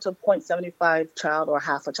go down to 0.75 child or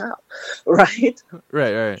half a child, right?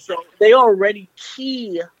 Right. So they already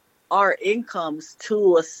key our incomes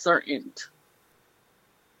to a certain,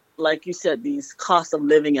 like you said, these cost of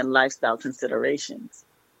living and lifestyle considerations.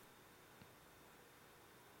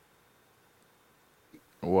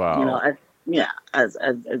 Wow. You know, as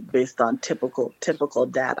based on typical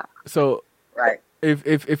data. So, right.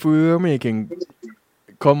 If we were making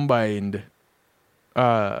combined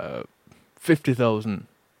 50,000,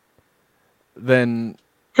 then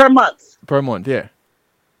per month, yeah.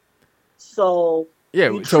 So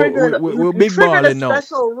yeah, so we're big balling now.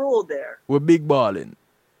 Special rule there. We're big balling.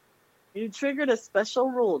 You triggered a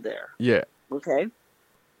special rule there. Yeah. Okay.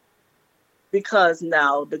 Because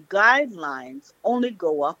now the guidelines only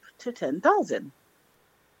go up to 10,000.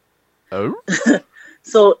 Oh.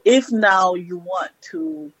 So if now you want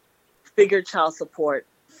to figure child support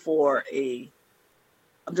for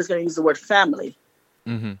I'm just going to use the word family,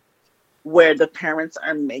 mm-hmm. where the parents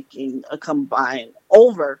are making a combined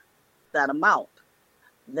over that amount,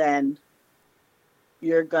 then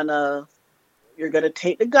you're gonna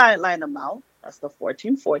take the guideline amount, that's the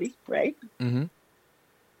 $14.40, right? Mm-hmm.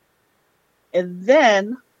 And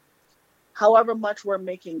then, however much we're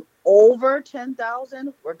making over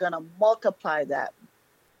 10,000, we're gonna multiply that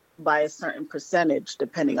by a certain percentage,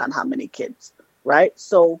 depending on how many kids, right?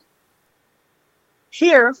 So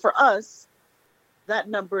here for us, that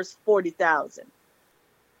number is 40,000.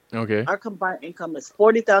 Okay. Our combined income is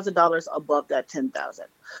 $40,000 above that 10,000.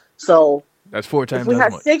 So that's 4 times. If we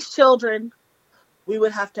had much. 6 children, we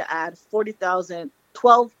would have to add 40,000,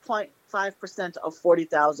 12.5% of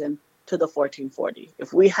 40,000 to the 1440.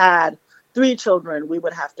 If we had 3 children, we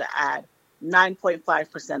would have to add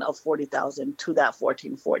 9.5% of 40,000 to that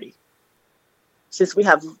 1440. Since we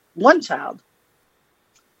have 1 child,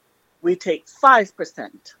 we take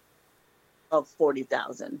 5% of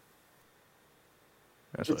 40,000,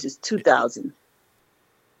 which is 2,000.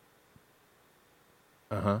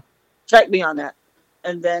 Check me on that,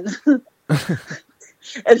 and then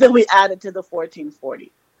and then we add it to the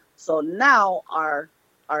 1440. So now our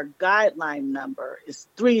guideline number is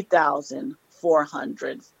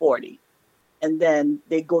 3,440, and then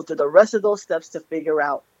they go through the rest of those steps to figure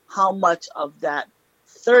out how much of that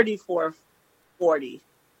 3,440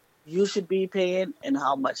 you should be paying and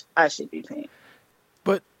how much I should be paying.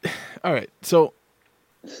 But all right, so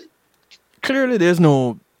clearly there's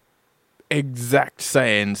no exact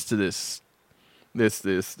science to this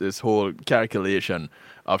whole calculation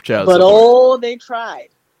of child support. But they tried.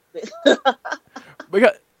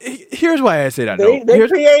 Because here's why I say that. They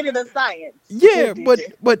created a science. Yeah, but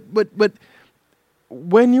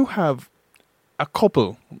when you have a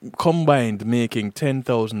couple combined making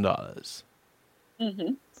 $10,000,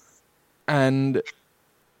 mm-hmm. and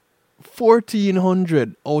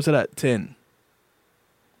 1,400 out of that 10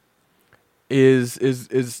 is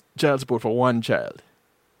child support for one child.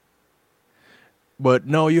 But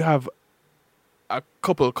now you have a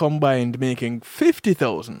couple combined making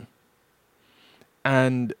 50,000,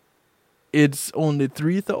 and it's only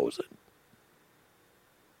 3,000.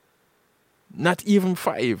 Not even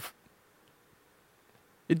 5.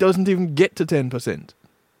 It doesn't even get to 10%.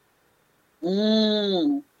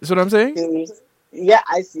 That's what I'm saying? Yeah,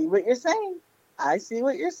 I see what you're saying.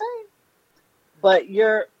 But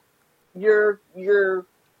you're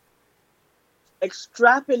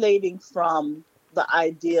extrapolating from the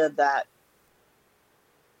idea that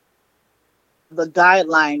the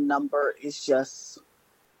guideline number is just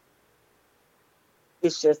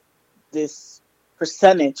this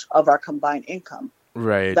percentage of our combined income.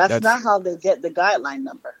 Right. That's not how they get the guideline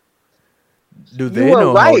number. Do they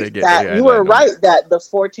know how they get that? You were right that the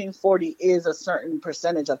 1,440 is a certain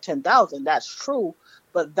percentage of 10,000. That's true,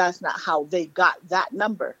 but that's not how they got that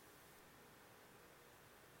number.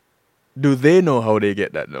 Do they know how they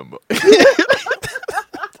get that number?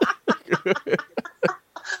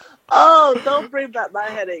 Oh, don't bring back my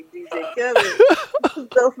headache, DJ Kevin.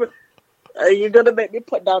 Are you gonna make me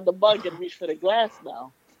put down the mug and reach for the glass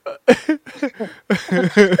now?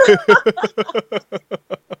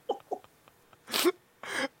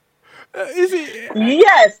 Is it?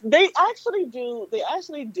 Yes, they actually do. They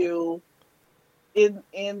actually do in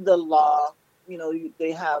the law.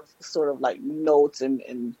 They have sort of like notes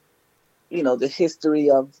and the history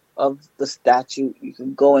of the statute. You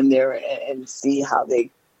can go in there and see how they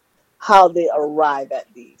arrive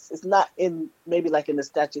at these. It's not in maybe like in the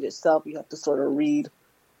statute itself. You have to sort of read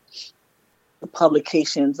the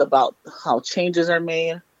publications about how changes are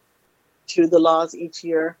made to the laws each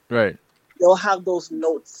year. Right. They'll have those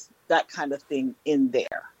notes, that kind of thing in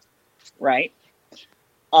there, right?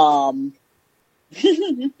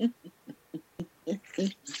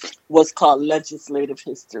 What's called legislative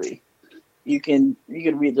history. You can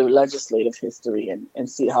read the legislative history and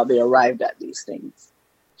see how they arrived at these things.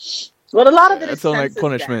 But a lot of it That is sounds like census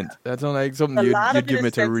punishment. data. That sounds like something A lot you'd of it give me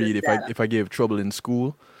is to read census data. if I gave trouble in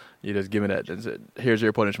school. You just give me that and said, "Here's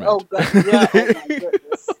your punishment." Oh God, yeah. Oh my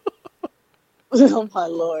goodness. Oh my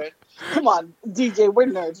Lord. Come on, DJ, we're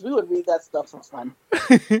nerds. We would read that stuff for fun.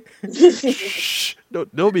 Shh!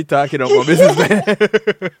 Don't be talking about my business, man.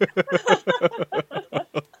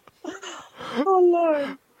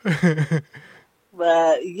 Oh Lord.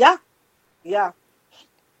 But yeah.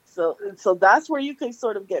 So that's where you can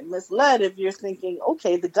sort of get misled if you're thinking,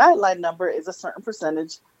 okay, the guideline number is a certain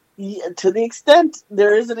percentage. To the extent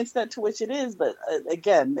there is an extent to which it is, but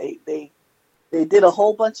again, they did a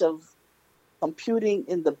whole bunch of computing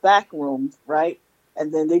in the back room, right?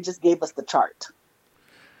 And then they just gave us the chart.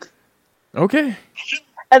 Okay.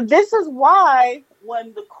 And this is why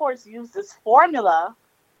when the courts use this formula,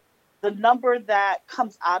 the number that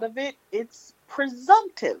comes out of it, it's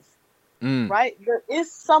presumptive, right? There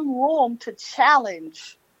is some room to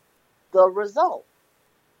challenge the result.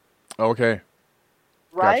 Okay.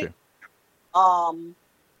 Right? Gotcha.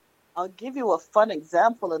 I'll give you a fun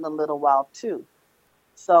example in a little while too.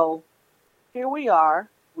 So here we are.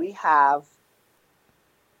 We have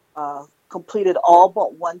completed all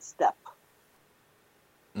but one step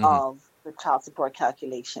of the child support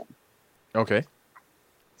calculation. Okay.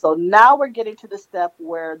 So now we're getting to the step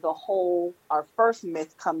where our first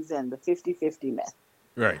myth comes in, the 50-50 myth.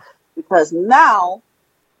 Right. Because now,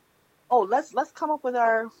 let's come up with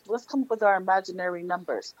our imaginary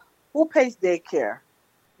numbers. Who pays daycare?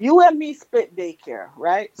 You and me split daycare,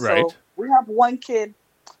 right? Right. So we have one kid.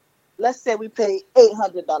 Let's say we pay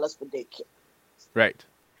 $800 for daycare. Right.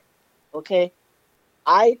 Okay.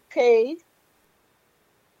 I pay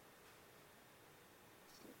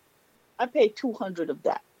 $200 of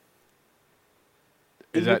that.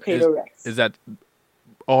 Is You pay the rest. Is that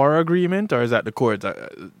our agreement, or is that the court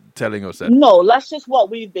telling us that? No, that's just what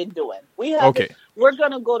we've been doing. Okay. We're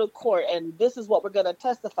going to go to court, and this is what we're going to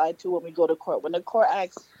testify to when we go to court. When the court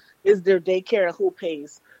asks, is there daycare and who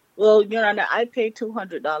pays? Well, Your Honor, I pay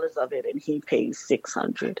 $200 of it, and he pays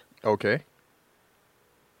 $600. Okay.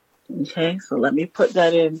 Okay, so let me put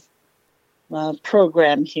that in my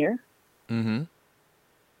program here. Mm-hmm.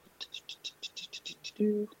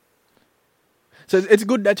 So it's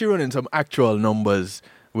good that you're running some actual numbers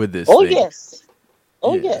with this thing. Yes.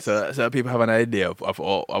 Yes. So people have an idea of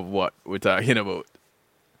what we're talking about.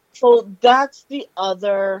 So that's the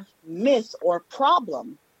other myth or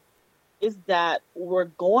problem, is that we're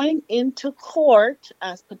going into court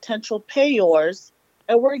as potential payors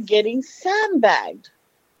and we're getting sandbagged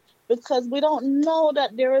because we don't know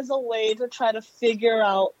that there is a way to try to figure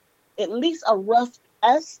out at least a rough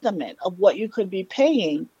estimate of what you could be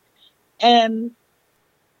paying. And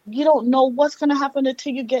you don't know what's going to happen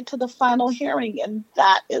until you get to the final hearing. And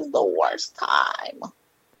that is the worst time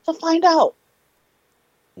to find out.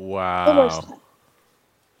 Wow. The worst time.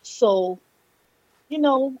 So,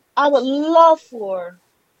 I would love for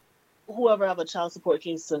whoever have a child support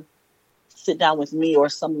case to sit down with me or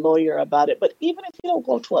some lawyer about it. But even if you don't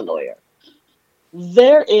go to a lawyer,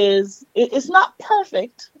 it's not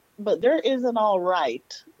perfect, but there is an all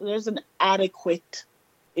right. There's an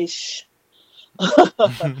adequate-ish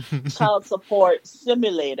child support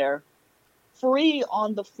simulator free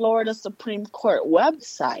on the Florida Supreme Court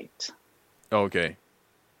website. Okay.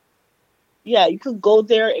 Yeah, you could go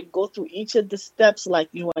there and go through each of the steps like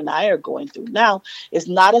you and I are going through. Now, it's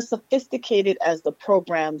not as sophisticated as the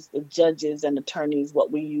programs, the judges and attorneys, what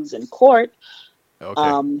we use in court.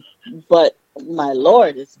 Okay. But my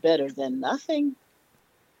Lord, it's better than nothing.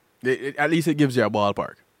 At least it gives you a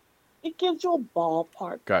ballpark. It gives you a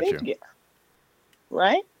ballpark Gotcha. figure.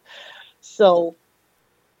 Right? So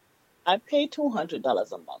I pay $200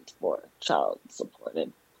 a month for child support.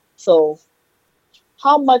 And so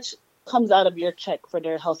how much comes out of your check for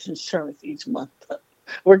their health insurance each month?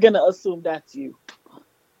 We're gonna assume that's you.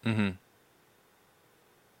 Mm-hmm.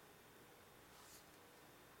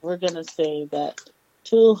 We're gonna say that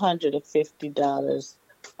 $250.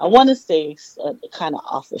 I want to say a kind of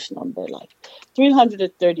offish number, like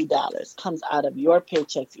 $330 comes out of your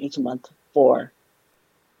paychecks each month for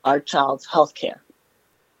our child's health care.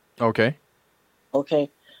 Okay. Okay.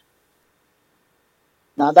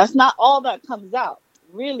 Now that's not all that comes out.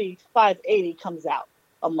 Really, $580 comes out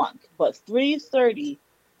a month, but $330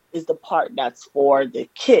 is the part that's for the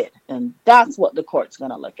kid, and that's what the court's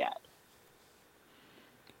gonna look at.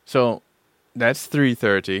 So that's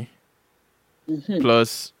 330 Mm-hmm.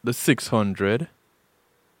 plus the 600.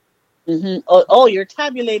 Mm-hmm. Oh, you're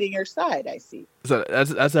tabulating your side. I see. So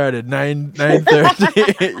that's already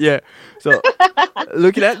 930. Yeah. So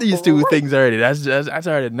looking at these two things already, that's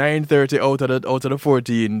already 930 out of the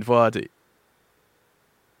 1440.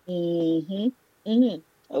 Mm-hmm.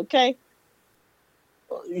 Mm-hmm. Okay.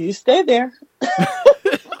 You stay there.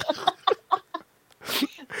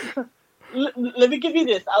 Let me give you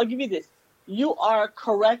this. I'll give you this. You are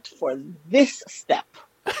correct for this step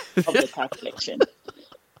of the calculation.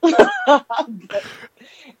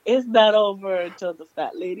 It's not over until the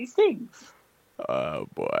fat lady sings. Oh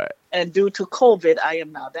boy. And due to COVID, I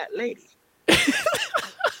am now that lady.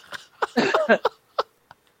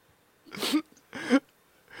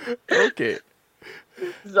 Okay.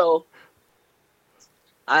 So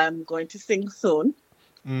I'm going to sing soon.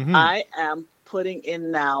 Mm-hmm. I am putting in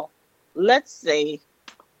now, let's say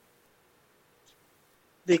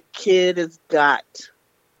the kid has got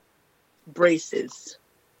braces.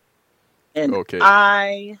 And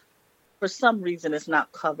okay. for some reason, it's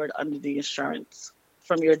not covered under the insurance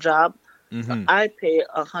from your job. Mm-hmm. So I pay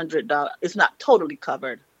 $100. It's not totally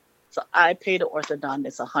covered. So I pay the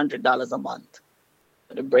orthodontist $100 a month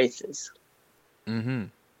for the braces. Mm-hmm.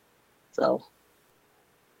 So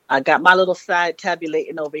I got my little side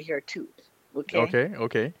tabulating over here too. Okay.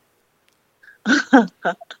 Okay.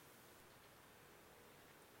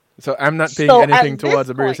 So I'm not paying anything towards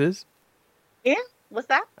the braces? Yeah? What's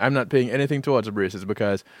that? I'm not paying anything towards the braces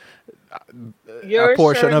because your a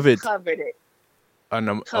portion of it covered it.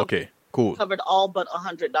 Okay, cool. Covered all but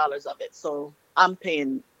 $100 of it. So I'm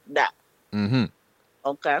paying that. Mm-hmm.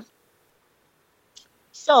 Okay.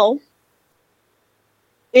 So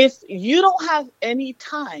if you don't have any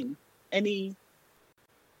time,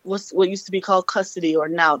 what used to be called custody or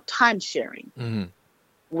now time sharing mm-hmm.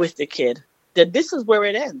 with the kid, then this is where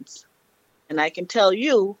it ends. And I can tell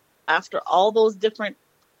you, after all those different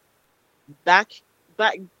back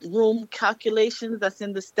room calculations that's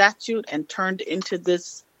in the statute and turned into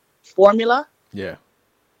this formula, yeah,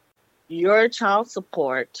 your child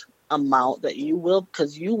support amount that you will,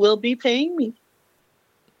 because you will be paying me.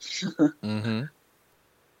 mm-hmm.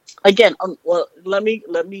 Again, well, let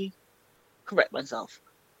me correct myself.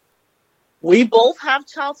 We both have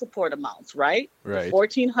child support amounts, right? Right. The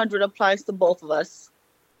 $1,400 applies to both of us,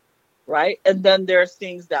 right? And then there are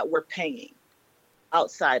things that we're paying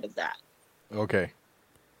outside of that. Okay.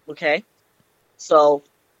 Okay. So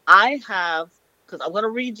I have, because I'm going to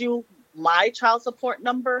read you my child support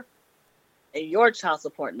number and your child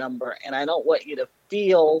support number, and I don't want you to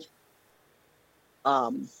feel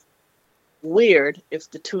weird if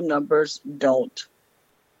the two numbers don't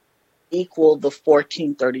equal the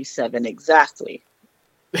 1437 exactly.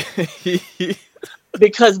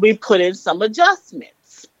 Because we put in some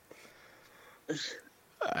adjustments.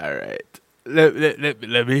 All right.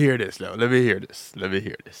 Let me hear this now. Let me hear this.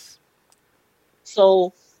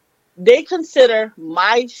 So they consider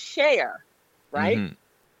my share, right? Mm-hmm.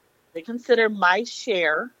 They consider my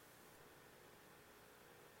share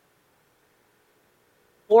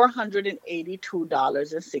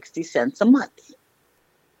 $482.60 a month.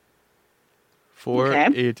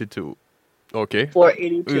 482. Okay.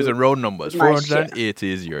 482. Using round numbers. My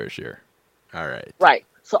 480 is your share. All right. Right.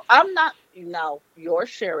 So I'm not, now your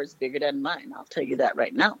share is bigger than mine. I'll tell you that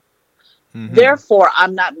right now. Mm-hmm. Therefore,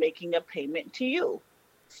 I'm not making a payment to you.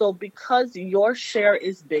 So because your share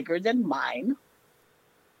is bigger than mine,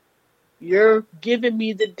 you're giving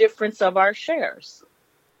me the difference of our shares.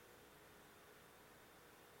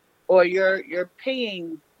 Or you're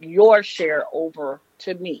paying your share over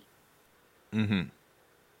to me. Mm-hmm.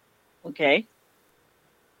 Okay?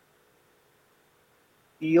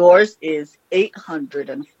 Yours is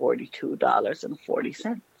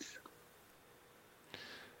 $842.40.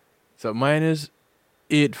 So mine is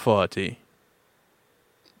 840.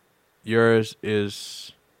 Yours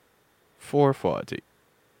is 440.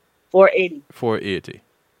 480. 480.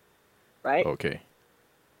 Right? Okay.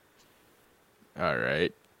 All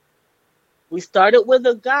right. We started with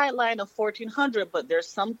a guideline of 1,400, but there's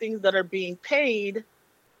some things that are being paid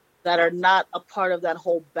that are not a part of that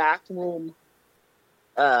whole backroom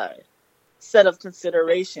set of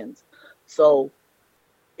considerations. So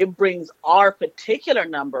it brings our particular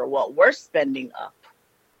number, what we're spending, up.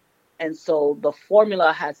 And so the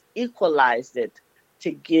formula has equalized it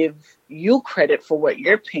to give you credit for what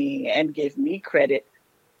you're paying and give me credit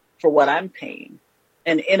for what I'm paying.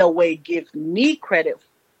 And in a way, give me credit,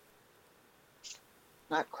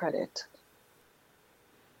 not credit.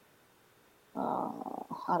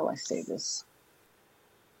 How do I say this?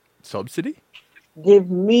 Subsidy? Give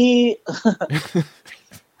me,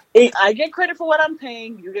 I get credit for what I'm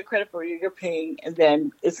paying, you get credit for what you're paying, and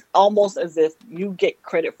then it's almost as if you get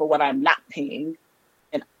credit for what I'm not paying,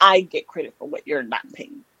 and I get credit for what you're not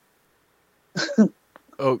paying.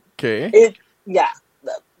 Okay.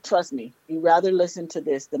 Trust me, you'd rather listen to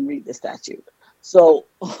this than read the statute. So,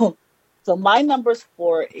 so my number's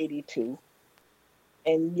 482,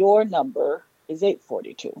 and your number is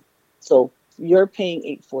 842. So you're paying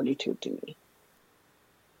 842 to me.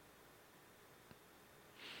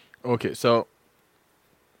 Okay, so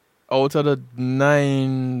out of the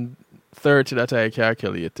 930 that I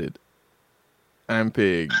calculated, I'm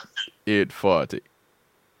paying 840.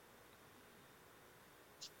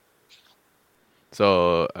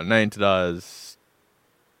 So a $90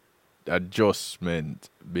 adjustment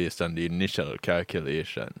based on the initial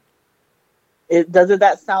calculation. Doesn't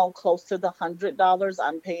that sound close to the $100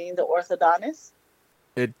 I'm paying the orthodontist?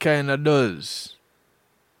 It kind of does.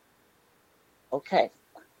 Okay.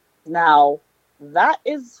 Now, that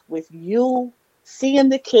is with you seeing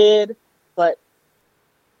the kid, but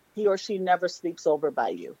he or she never sleeps over by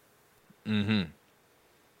you. Mm-hmm.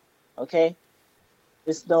 Okay?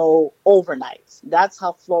 There's no overnights. That's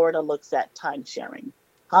how Florida looks at time sharing.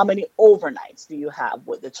 How many overnights do you have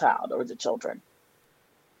with the child or the children?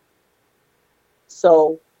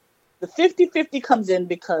 So the 50-50 comes in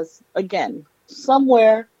because, again,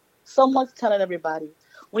 somewhere, someone's telling everybody,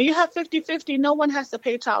 when you have 50-50, no one has to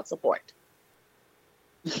pay child support.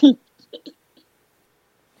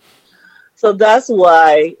 So that's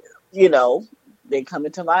why, they come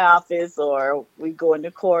into my office or we go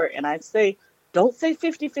into court and I say, don't say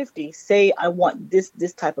 50-50. Say, I want this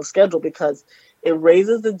type of schedule, because it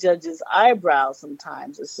raises the judge's eyebrows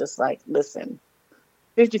sometimes. It's just like, listen,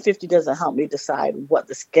 50-50 doesn't help me decide what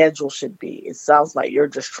the schedule should be. It sounds like you're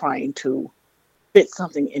just trying to fit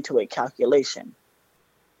something into a calculation,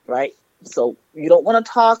 right? So you don't want to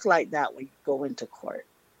talk like that when you go into court.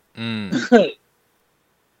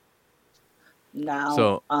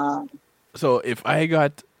 Now, so if I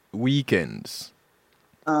got weekends,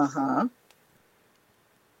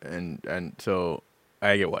 and so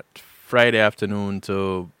I get what, Friday afternoon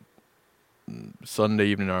to Sunday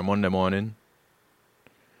evening or Monday morning.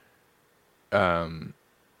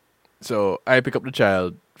 So I pick up the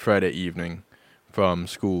child Friday evening from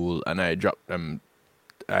school and I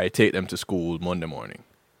take them to school Monday morning.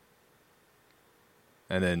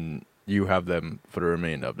 And then you have them for the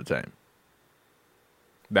remainder of the time.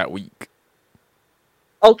 That week.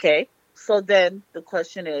 Okay. So then the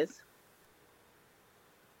question is,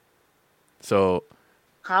 so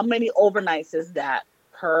how many overnights is that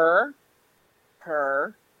per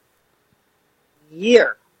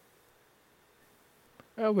year?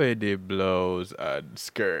 Away the blouse and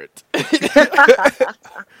skirt.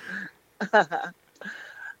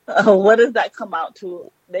 What does that come out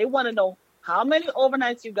to? They want to know how many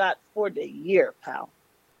overnights you got for the year, pal.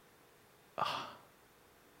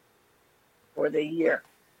 For the year.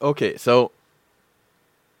 Okay, so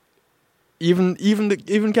even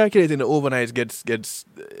calculating the overnights gets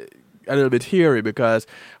a little bit hairy because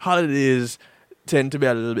holidays tend to be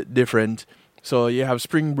a little bit different. So you have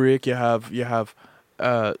spring break, you have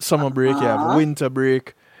summer break, you have winter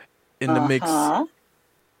break in the mix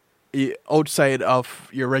outside of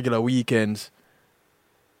your regular weekends.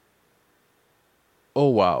 Oh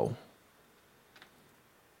wow.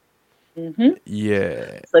 Mm-hmm.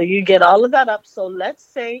 Yeah. So you get all of that up. So let's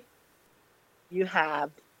say you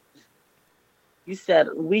said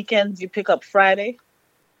weekends, you pick up Friday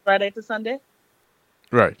to Sunday?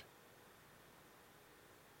 Right.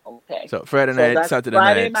 Okay. So Friday night, Saturday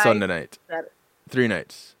night, Sunday night. 3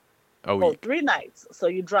 nights a week. 3 nights. So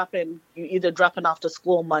you either dropping off to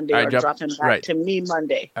school Monday or dropping back to me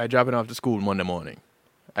Monday. I dropping off to school Monday morning.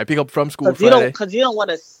 I pick up from school Friday. Because you don't want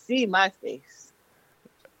to see my face.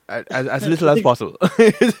 As little as possible.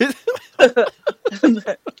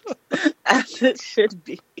 As it should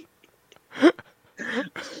be.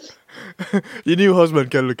 Your new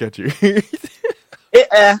husband can look at you.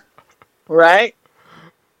 Right?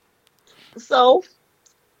 So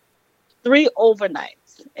 3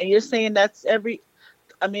 overnights. And you're saying that's every,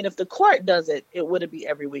 I mean, if the court does it, it wouldn't be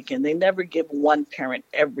every weekend. They never give one parent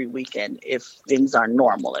every weekend if things are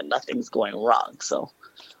normal and nothing's going wrong. So,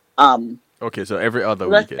 Okay, so every other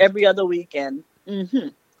that's weekend. every other weekend.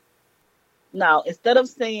 Now, instead of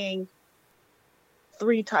saying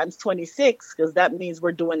 3 times 26, because that means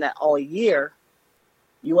we're doing that all year,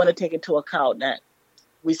 you want to take into account that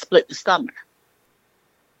we split the summer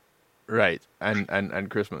Right. And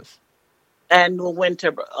Christmas. and the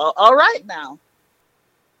winter. All right, now.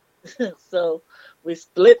 So we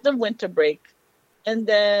split the winter break, and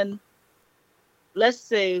then let's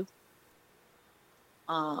say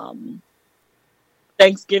um,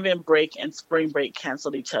 Thanksgiving break and spring break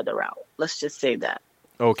canceled each other out. Let's just say that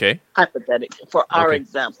Okay. hypothetically for our Okay.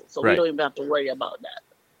 example. So we Right. don't even have to worry about that,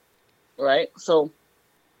 right? So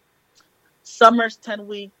summer's 10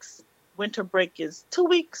 weeks, winter break is 2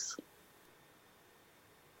 weeks,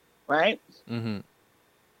 right? Mm-hmm.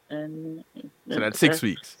 And So that's 6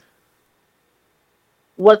 weeks.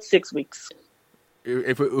 what's 6 weeks?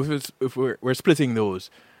 If we're splitting those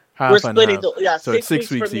We're half and splitting half, so it's 6 6 weeks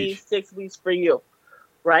for weeks me, each. 6 weeks for you,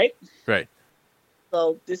 right? Right.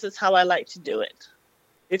 So this is how I like to do it.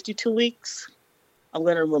 52 weeks. I'm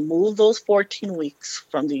going to remove those 14 weeks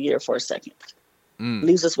from the year for a second.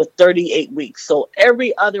 Leaves us with 38 weeks. So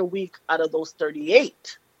every other week out of those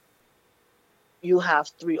 38, you have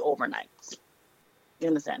 3 overnights. You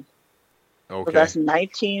understand? Okay. So that's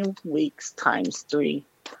 19 weeks times 3.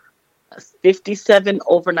 That's 57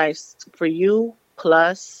 overnights for you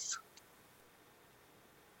plus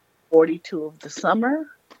 42 of the summer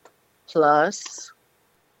plus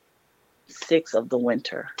 6 of the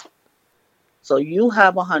winter. So you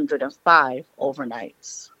have 105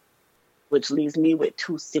 overnights, which leaves me with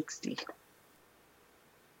 260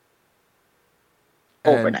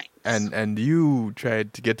 overnights. And you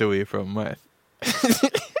tried to get away from math.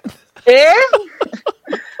 Eh?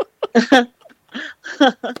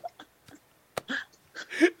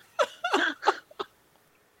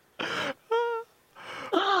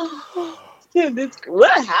 Dude,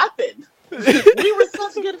 what happened? We were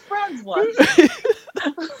such good friends once.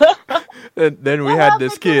 And then we What had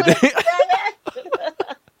this happened kid. to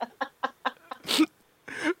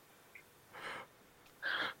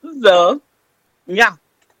it? So, yeah.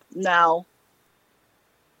 Now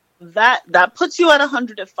that puts you at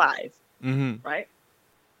 105, Mm-hmm. right?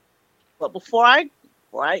 But before I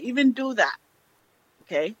even do that,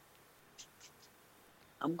 okay,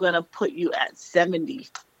 I'm gonna put you at 70.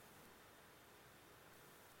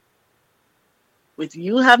 With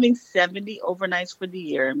you having 70 overnights for the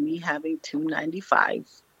year and me having 295,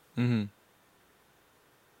 Mm-hmm.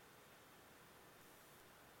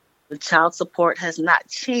 the child support has not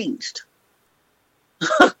changed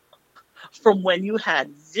from when you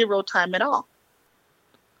had 0 time at all,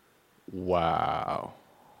 Wow.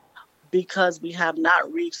 because we have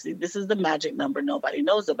not reached, this is the magic number nobody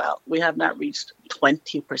knows about. We have not reached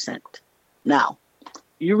 20%. Now,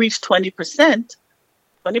 you reach 20%,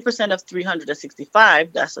 20% of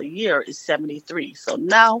 365, that's a year, is 73. So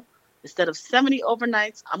now, instead of 70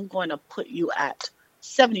 overnights, I'm going to put you at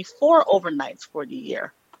 74 overnights for the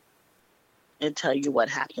year and tell you what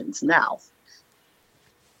happens now.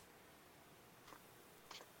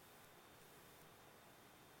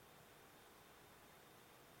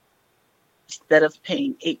 Instead of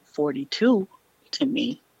paying $842 to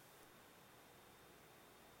me,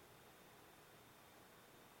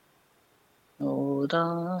 hold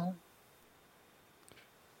on.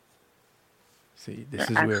 See, There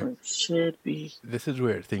actually should be. this is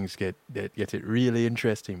where things get it really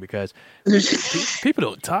interesting, because people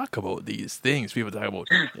don't talk about these things. People talk about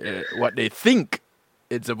what they think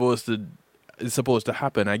it's supposed to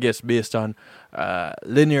happen. I guess based on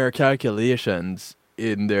linear calculations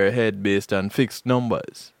in their head, based on fixed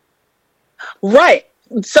numbers. Right.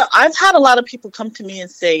 So I've had a lot of people come to me and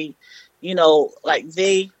say, like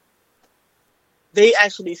they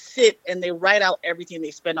actually sit and they write out everything they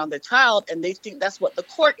spend on their child, and they think that's what the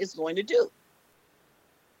court is going to do.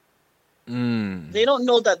 They don't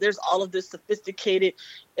know that there's all of this sophisticated,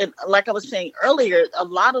 and like I was saying earlier, a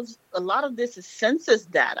lot of this is census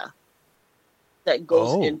data that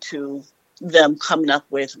goes into them coming up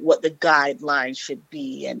with what the guidelines should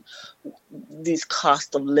be, and these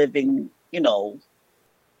cost of living,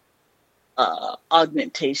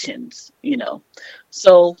 augmentations,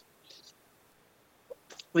 So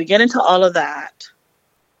we get into all of that.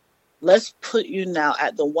 Let's put you now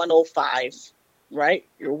at the 105, right?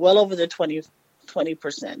 You're well over the 20%.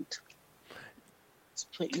 Let's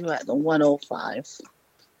put you at the 105.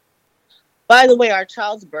 By the way, our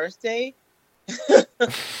child's birthday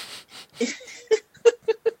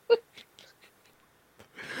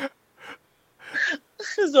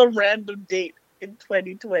It's a random date in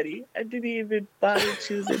 2020. I didn't even bother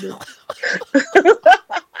choosing it.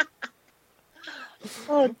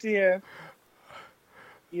 Oh dear.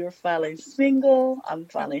 You're filing single. I'm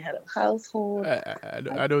filing head of household.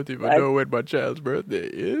 I don't even I- know when my child's birthday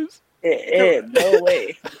is. No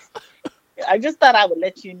way. I just thought I would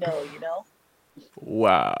let you know,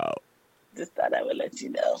 Wow. Just thought I would let you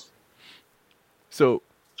know. So,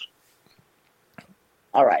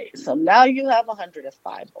 All right. So now you have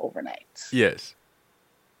 105 overnights. yes.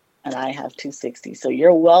 And I have 260. So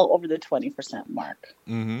you're well over the 20% mark.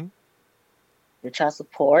 Mm-hmm. Your child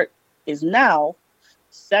support is now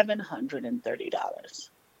 $730.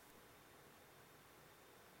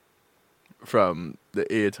 From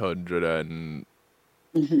the 800 and...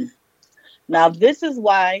 Mm-hmm. Now, this is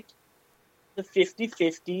why the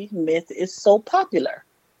 50-50 myth is so popular.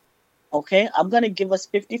 Okay, I'm going to give us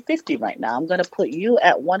 50-50 right now. I'm going to put you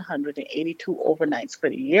at 182 overnights for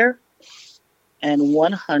the year and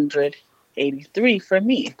 183 for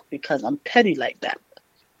me because I'm petty like that.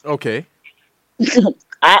 Okay.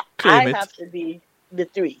 I Claim it. have to be the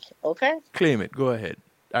 3, okay? Claim it. Go ahead.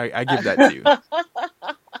 I give that to you.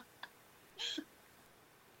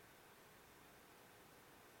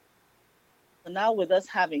 So now with us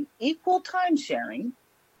having equal time sharing,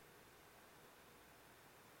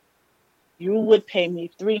 you would pay me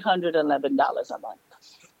 $311 a month.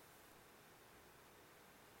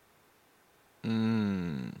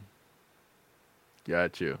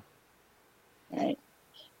 Got you. Right?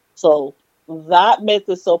 So that myth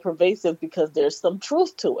is so pervasive because there's some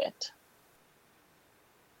truth to it.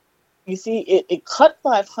 You see, it cut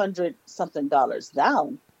 $500 something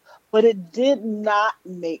down, but it did not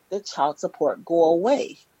make the child support go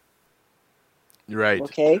away. Right.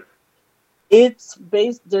 Okay? It's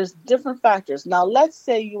based, there's different factors. Now, let's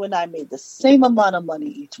say you and I made the same amount of money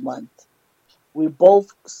each month. We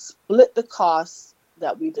both split the costs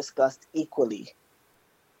that we discussed equally.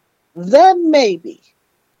 Then maybe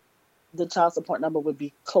the child support number would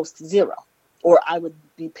be close to zero. Or I would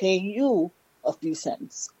be paying you a few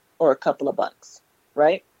cents or a couple of bucks,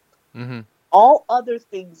 right? Mm-hmm. All other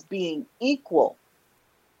things being equal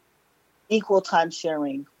time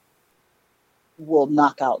sharing will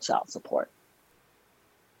knock out child support.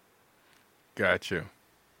 Got you.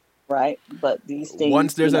 Right? But these things...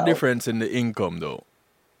 Once there's a difference in the income, though.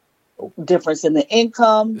 Difference in the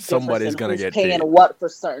income. Somebody's going to get paying paid. what for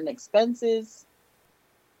certain expenses.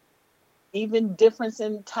 Even difference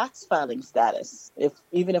in tax filing status.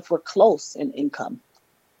 Even if we're close in income.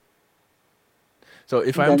 So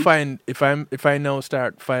if I now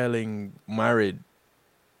start filing married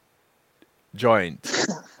joint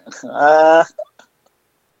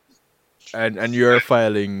and you're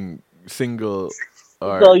filing single,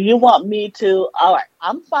 or so you want me to? All right,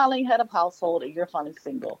 I'm filing head of household and you're filing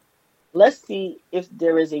single. Let's see if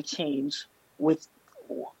there is a change with,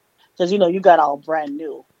 because you got all brand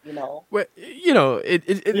new. well, You got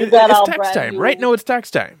it's all tax brand time. new. Right now it's tax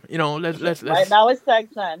time. Let's Right now it's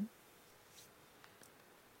tax time.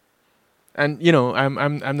 And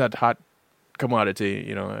I'm that hot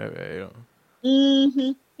commodity.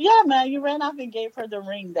 Mm-hmm. Yeah, man, you ran off and gave her the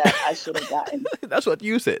ring that I should have gotten. That's what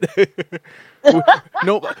you said.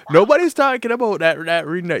 Nobody's talking about that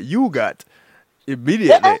ring that you got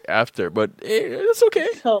immediately after, but it's okay.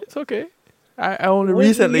 It's okay. I only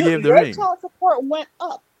recently gave the ring. Your child support went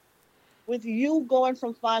up with you going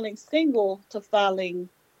from filing single to filing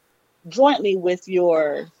jointly with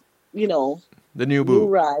your, the new boo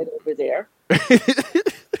ride over there.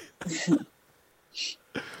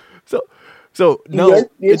 So no,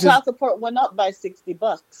 your child support went up by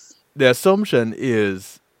 $60. The assumption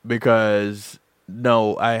is because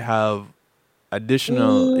now I have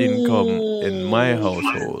additional income in my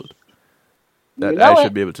household that I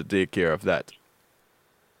should be able to take care of that.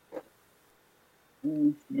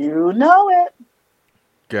 You know it.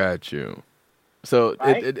 Got you. So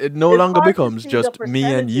Right? it no longer becomes just me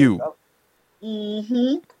and you.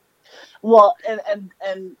 Mm-hmm. Well,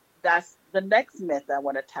 and that's the next myth I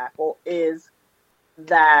want to tackle is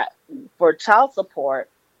that for child support,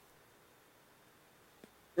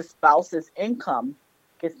 the spouse's income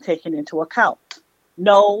is taken into account.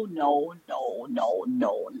 No.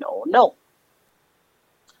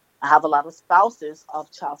 I have a lot of spouses of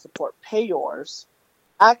child support payors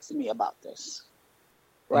ask me about this,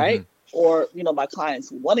 right? Mm-hmm. Or, my clients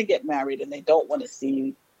who want to get married and they don't want to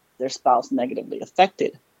see their spouse negatively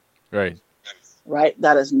affected. Right. Right?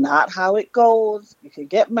 That is not how it goes. You can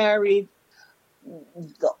get married.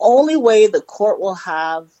 The only way the court will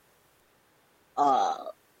have uh,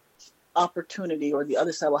 opportunity, or the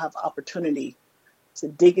other side will have opportunity to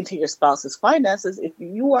dig into your spouse's finances if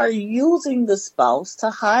you are using the spouse to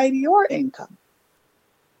hide your income.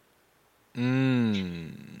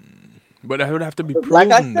 But that would have to be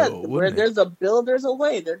Like I proven, said, though, where wouldn't it? there's a bill, there's a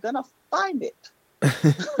way. They're gonna find it.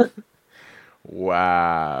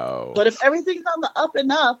 Wow. But if everything's on the up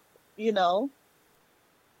and up,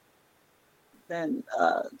 then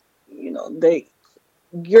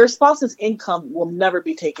your spouse's income will never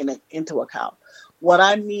be taken into account. What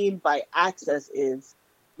I mean by access is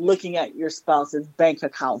looking at your spouse's bank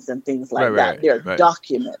accounts and things like that. Their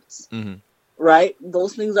documents, right?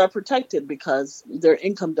 Those things are protected because their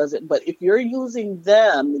income doesn't. But if you're using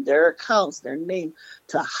their accounts, their name,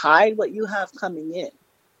 to hide what you have coming in,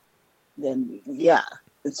 then yeah,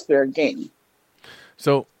 it's fair game.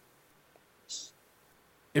 So,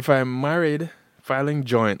 if I'm married, filing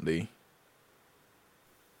jointly,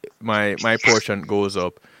 my portion goes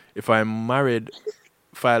up. If I'm married,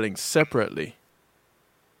 filing separately,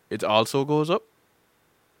 it also goes up?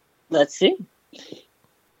 Let's see.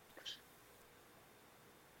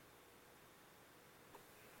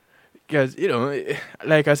 Because,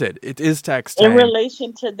 like I said, it is tax time. In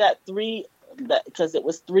relation to because it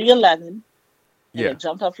was 311, and it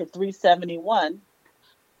jumped up to 371.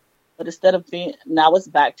 But instead of now it's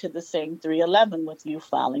back to the same 311 with you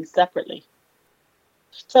filing separately.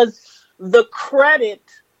 Because the credit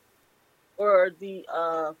or the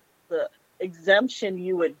exemption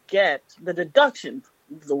you would get, the deduction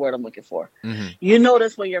is the word I'm looking for. You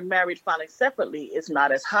notice when you're married filing separately, it's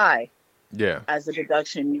not as high as the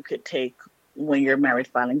deduction you could take when you're married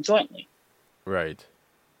filing jointly. Right.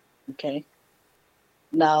 Okay.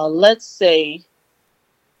 Now let's say,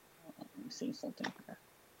 let me see something here.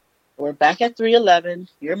 We're back at 311.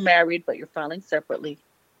 You're married, but you're filing separately.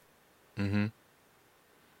 And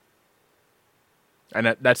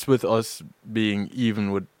that's with us being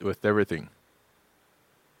even with everything.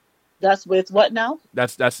 That's with what now?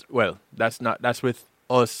 That's with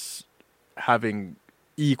us having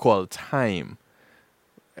equal time.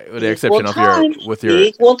 With the exception of your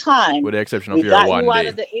equal time. With the exception of your 1 day. We got you out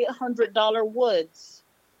of the $800 woods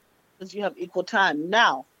because you have equal time.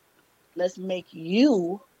 Now, let's make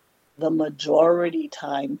you the majority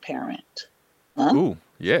time parent. Huh? Ooh,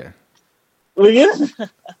 yeah.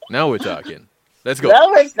 Now we're talking. Let's go. Now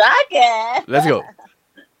we're talking. Let's go.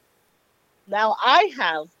 Now I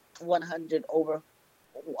have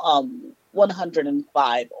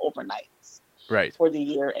 105 overnights. Right. For the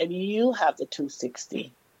year, and you have the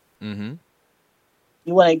 260. You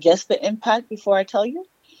want to guess the impact before I tell you?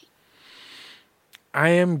 I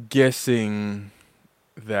am guessing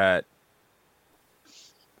that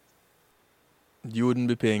you wouldn't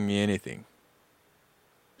be paying me anything.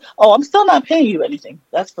 Oh, I'm still not paying you anything.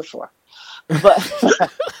 That's for sure. But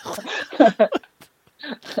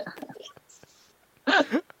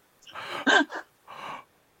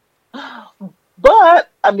but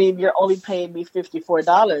I mean, you're only paying me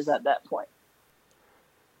 $54 at that point.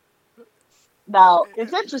 Now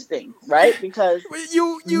it's interesting, right? Because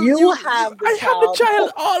you have the I have the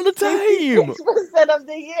child all the time. 6% of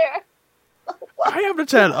the year. I have the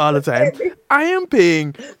child all the time. I am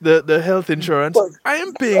paying the health insurance. I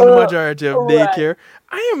am paying the majority of daycare.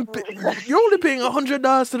 You're only paying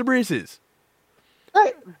 $100 to the braces.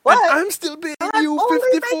 Right, but and I'm still paying you $54.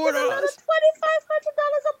 $2,500 a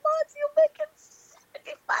month. You making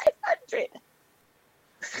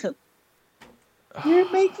 $7,500.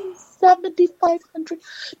 You're making $7,500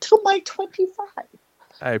 to my 25.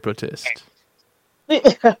 I protest. They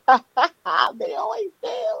always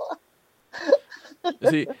do.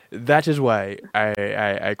 See, that is why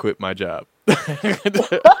I quit my job.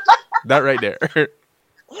 That right there.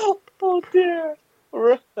 Oh dear.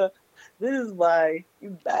 This is why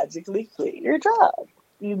you magically quit your job.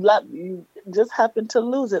 You just happened to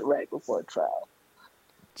lose it right before trial.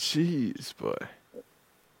 Jeez, boy.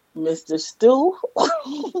 Mr. Stu,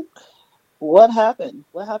 what happened?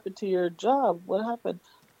 What happened to your job? What happened?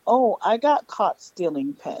 Oh, I got caught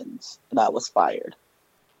stealing pens and I was fired.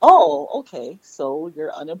 Oh, okay. So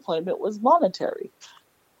your unemployment was monetary.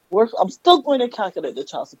 I'm still going to calculate the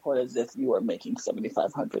child support as if you were making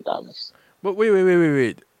 $7,500. But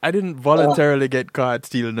wait. I didn't voluntarily get caught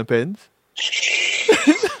stealing the pens.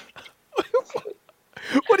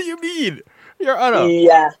 What do you mean? Your Honor.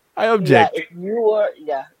 Yeah. I object.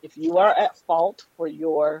 Yeah, if you are at fault for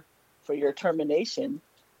your termination,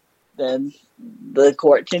 then the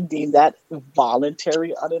court can deem that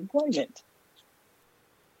voluntary unemployment.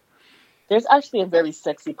 There's actually a very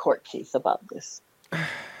sexy court case about this,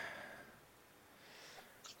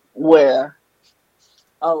 where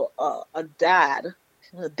a dad.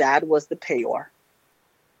 The dad was the payor.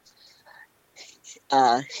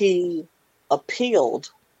 He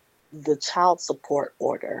appealed the child support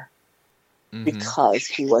order because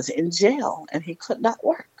he was in jail and he could not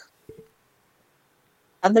work.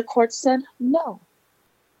 And the court said no.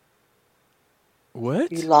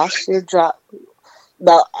 What? You lost your job.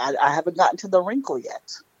 No, I haven't gotten to the wrinkle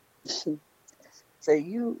yet. So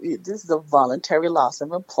this is a voluntary loss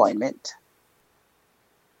of employment,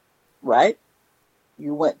 right?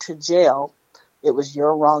 You went to jail. It was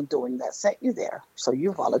your wrongdoing that sent you there. So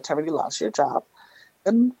you voluntarily lost your job.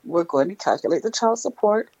 And we're going to calculate the child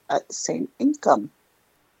support at the same income.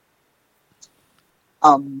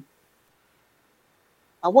 I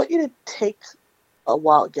want you to take a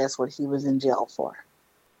wild guess what he was in jail for.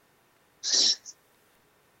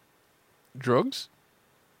 Drugs?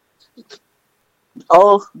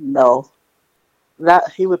 Oh, no.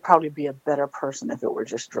 That he would probably be a better person if it were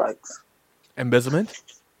just drugs. Embezzlement?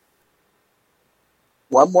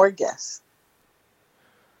 One more guess.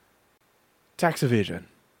 Tax evasion?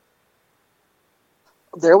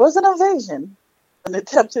 There was an evasion, an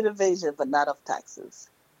attempted evasion, but not of taxes.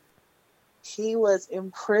 He was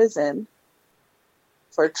in prison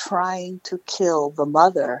for trying to kill the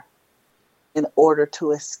mother in order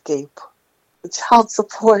to escape the child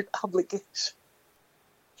support obligation.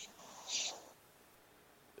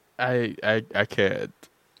 I can't.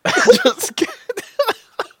 I just can't.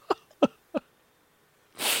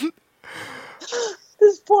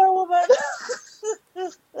 This poor woman.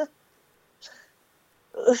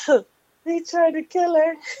 He tried to kill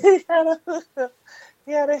her.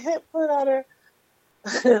 He had a hit put on her.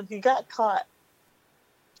 He got caught.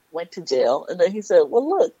 Went to jail. And then he said, well,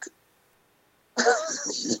 look.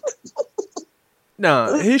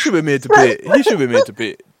 No, he should be made to pay. He should be made to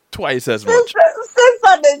pay twice as much. Since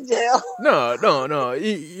I'm in jail. No.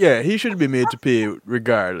 He should be made to pay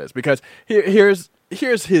regardless. Because here's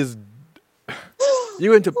his.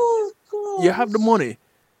 You have the money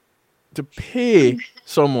to pay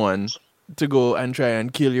someone to go and try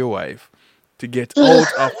and kill your wife to get out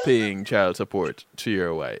of paying child support to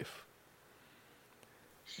your wife.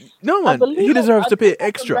 No, man, he deserves to pay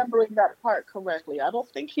extra. I'm remembering that part correctly. I don't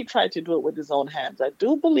think he tried to do it with his own hands. I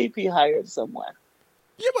do believe he hired someone.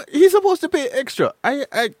 Yeah, but he's supposed to pay extra.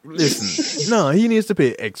 I listen. No, he needs to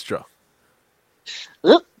pay extra.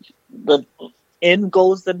 Look, in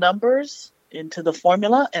goes the numbers into the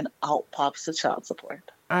formula, and out pops the child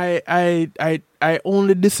support. I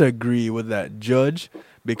only disagree with that judge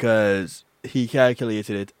because he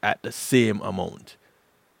calculated it at the same amount.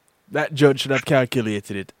 That judge should have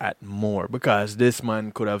calculated it at more because this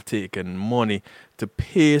man could have taken money to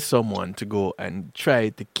pay someone to go and try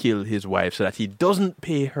to kill his wife so that he doesn't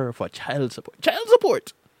pay her for child support. Child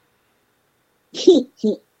support!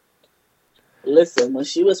 Listen, when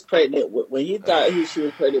she was pregnant, when he thought she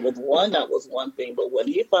was pregnant with one, that was one thing. But when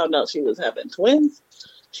he found out she was having twins,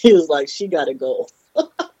 he was like, she got to go.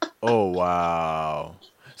 Oh, wow.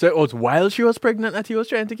 So it was while she was pregnant that he was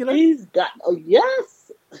trying to kill her? Yes.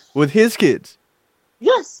 With his kids?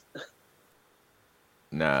 Yes.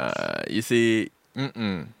 Nah, you see,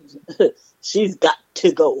 She's got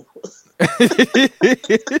to go.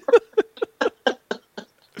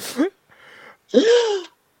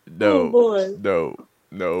 No, oh boy.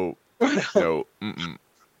 No.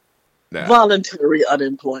 Nah. Voluntary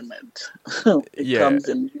unemployment. It comes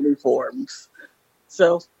in many forms.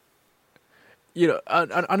 So,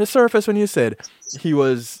 on the surface, when you said he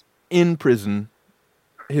was in prison,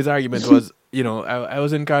 his argument was, I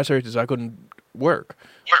was incarcerated, so I couldn't work.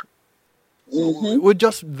 With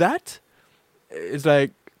just that, it's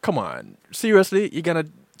like, come on, seriously, you're gonna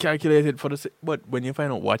calculate it for but when you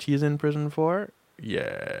find out what he's in prison for,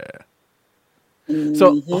 yeah.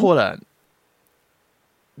 So hold on.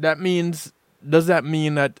 Does that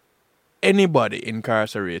mean that anybody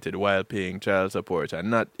incarcerated while paying child support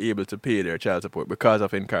and not able to pay their child support because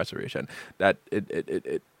of incarceration, that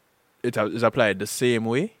it is applied the same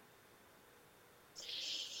way?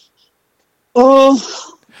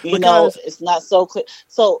 Oh, it's not so clear.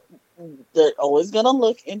 So they're always going to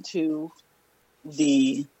look into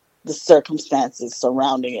the circumstances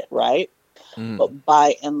surrounding it, right? But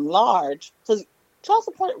by and large, because child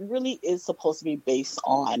support really is supposed to be based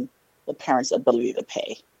on the parent's ability to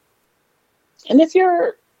pay. And if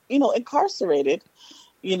you're, incarcerated,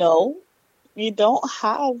 you don't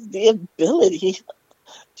have the ability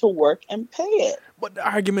to work and pay it. But the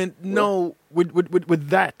argument, with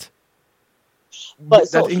that.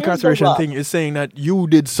 But that incarceration thing is saying that you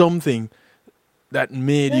did something that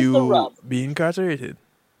made you be incarcerated.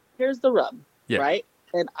 Here's the rub, right?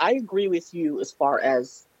 And I agree with you as far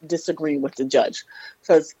as disagreeing with the judge.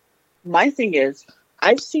 Because my thing is,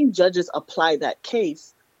 I've seen judges apply that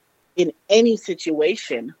case in any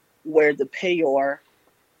situation where the payor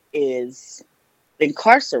is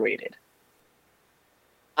incarcerated.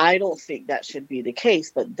 I don't think that should be the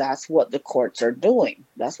case, but that's what the courts are doing.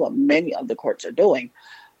 That's what many of the courts are doing.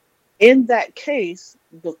 In that case,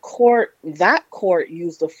 that court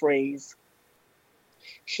used the phrase,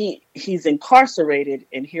 he's incarcerated,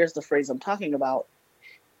 and here's the phrase I'm talking about.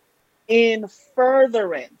 In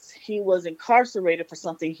furtherance, he was incarcerated for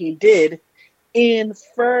something he did in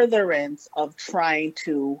furtherance of trying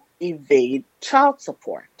to evade child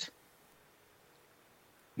support.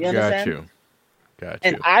 You understand? Got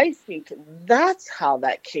And you. I think that's how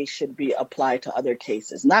that case should be applied to other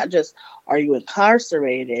cases. Not just, are you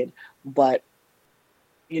incarcerated, but,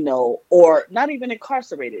 or not even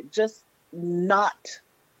incarcerated, just not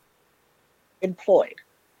employed.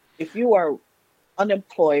 If you are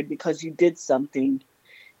unemployed because you did something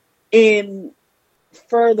in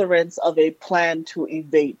furtherance of a plan to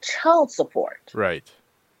evade child support, Right.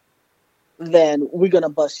 then we're going to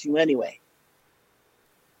bust you anyway.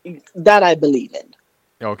 That I believe in.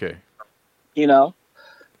 Okay.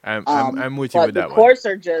 I'm with you But with the that one. courts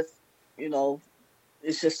are just,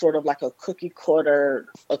 it's just sort of like a cookie cutter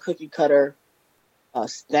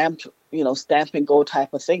stamped, stamp and go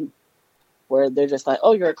type of thing, where they're just like,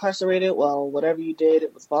 oh, you're incarcerated. Well, whatever you did,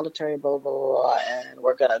 it was voluntary, blah, blah, blah, and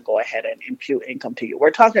we're going to go ahead and impute income to you. We're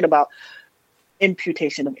talking about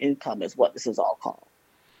imputation of income is what this is all called.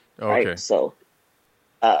 Okay. Right? So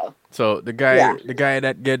the guy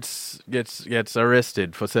that gets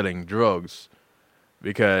arrested for selling drugs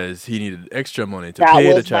because he needed extra money to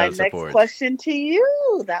pay the child support. That was my next question to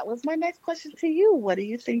you. That was my next question to you. What do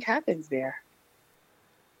you think happens there?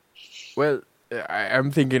 Well,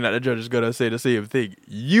 I'm thinking that the judge is gonna say the same thing.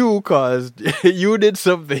 You did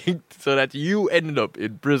something so that you ended up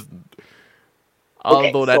in prison.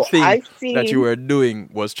 Although that thing that you were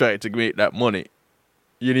doing was trying to make that money,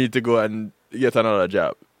 you need to go and get another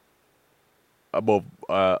job above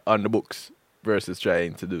on the books versus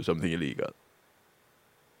trying to do something illegal.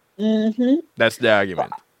 Mm-hmm. That's the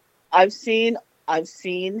argument. I've seen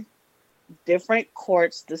different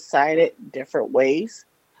courts decide it different ways,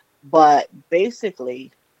 but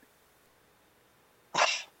basically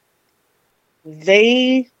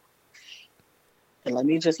and let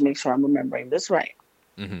me just make sure I'm remembering this right.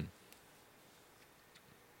 Mm-hmm.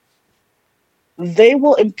 They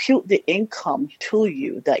will impute the income to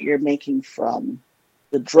you that you're making from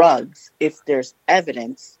the drugs if there's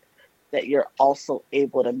evidence that you're also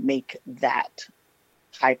able to make that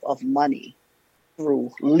type of money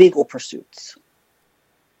through legal pursuits.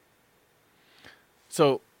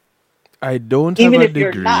 So, I don't have a degree. Even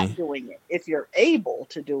if you're not doing it, if you're able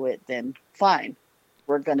to do it, then fine.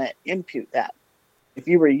 We're going to impute that. If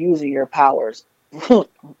you were using your powers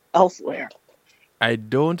elsewhere. I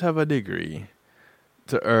don't have a degree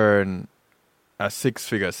to earn a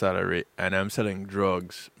 6-figure salary, and I'm selling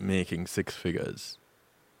drugs making 6 figures.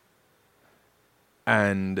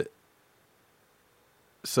 And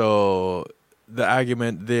so the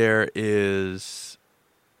argument there is,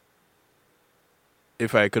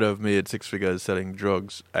 if I could have made 6 figures selling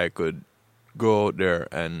drugs, I could go out there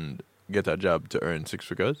and get a job to earn 6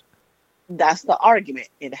 figures. That's the argument.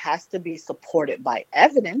 It has to be supported by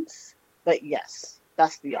evidence, but yes,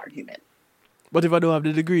 that's the argument. But if I don't have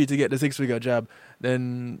the degree to get the 6-figure job,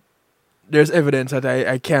 then there's evidence that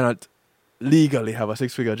I cannot legally have a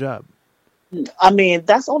 6-figure job. I mean,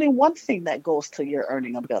 that's only one thing that goes to your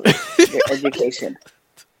earning ability, your education.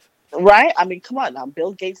 Right? I mean, come on now.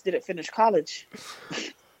 Bill Gates didn't finish college.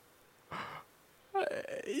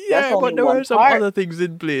 Yeah, but there were some other things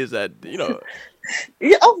in place that, Yeah,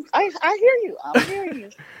 I hear you. I'm hearing you.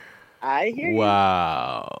 I hear you.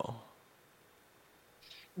 Wow.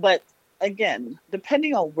 But again,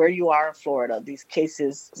 depending on where you are in Florida, these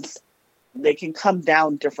cases, they can come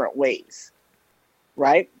down different ways.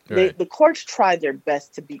 Right? The courts try their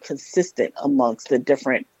best to be consistent amongst the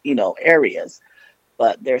different, areas.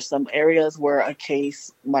 But there's some areas where a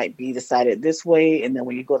case might be decided this way, and then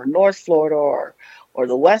when you go to North Florida or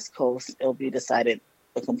the West Coast, it'll be decided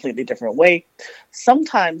a completely different way.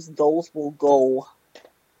 Sometimes those will go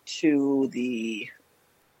to the,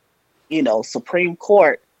 Supreme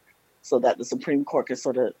Court, so that the Supreme Court can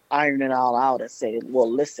sort of iron it all out and say,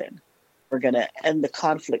 well, listen, we're going to end the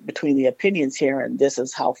conflict between the opinions here, and this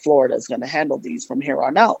is how Florida is going to handle these from here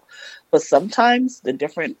on out. But sometimes the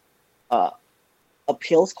different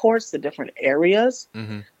appeals courts, the different areas,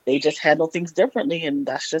 they just handle things differently, and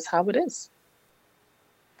that's just how it is.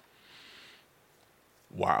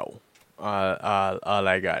 Wow. All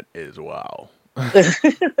I got is wow.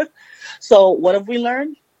 So what have we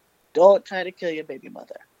learned? Don't try to kill your baby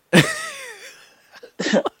mother.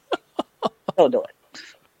 Don't do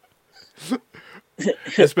it.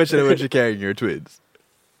 Especially when you're carrying your twins.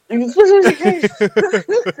 Especially in case.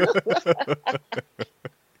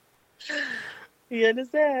 You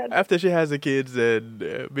understand? After she has the kids,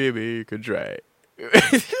 then maybe you could try.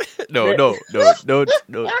 No, Li-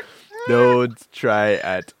 don't try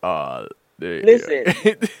at all.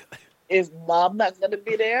 Listen, if mom not gonna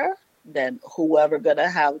be there, then whoever gonna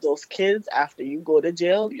have those kids after you go to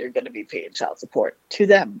jail, you're gonna be paying child support to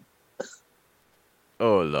them.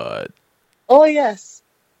 Oh Lord. Oh yes.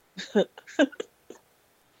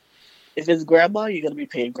 If it's grandma, you're gonna be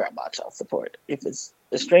paying grandma child support. If it's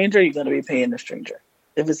a stranger, you're gonna be paying the stranger.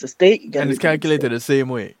 If it's a state, you're gonna And be it's paying the state. calculated the same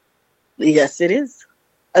way. Yes, it is.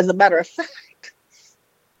 As a matter of fact,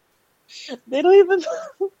 they don't even.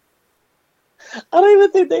 I don't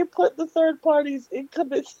even think they put the third party's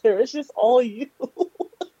income in there. It's just all you.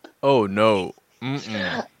 Oh no.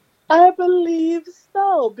 Mm-mm. I believe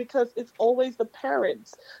so, because it's always the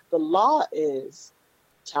parents. The law is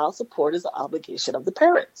child support is the obligation of the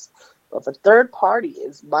parents. But if a third party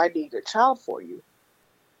is minding your child for you,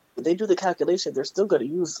 when they do the calculation, they're still going to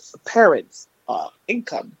use the parents'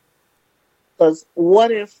 income. Because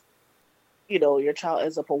what if, your child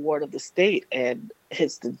ends up a ward of the state and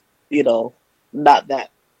hits the, not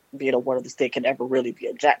that being a ward of the state can ever really be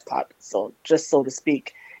a jackpot. So just so to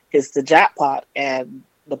speak, hits the jackpot and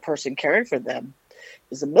the person caring for them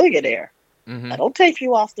is a millionaire. Mm-hmm. I don't take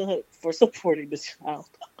you off the hook for supporting the child.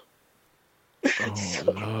 Oh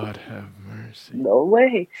Lord have mercy. No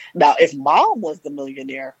way. Now, if mom was the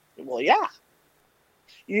millionaire, well, yeah.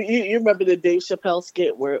 You remember the Dave Chappelle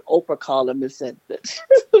skit where Oprah called him and said that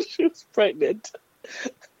she was pregnant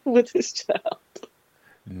with his child?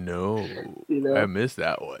 No. I missed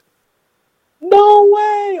that one. No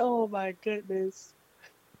way. Oh, my goodness.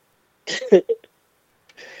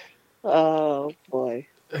 Oh, boy.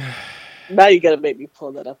 Now you got to make me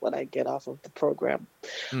pull that up when I get off of the program.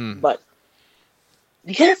 But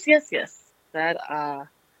yes.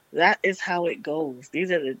 That is how it goes.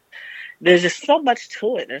 There's just so much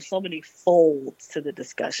to it. There's so many folds to the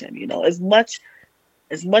discussion. As much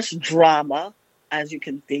drama as you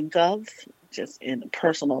can think of, just in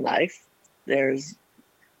personal life. There's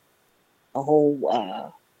a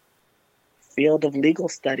whole field of legal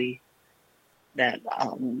study that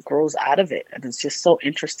grows out of it, and it's just so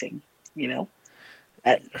interesting. We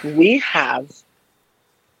have,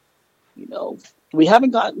 we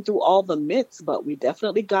haven't gotten through all the myths, but we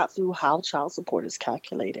definitely got through how child support is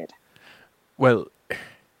calculated. Well,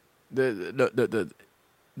 the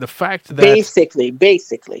fact that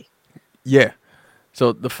basically, yeah.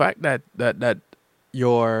 So the fact that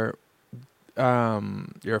your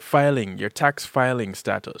filing, your tax filing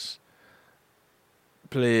status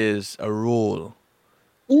plays a role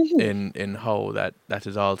in how that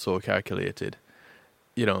is also calculated.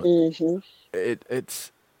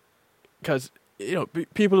 It's because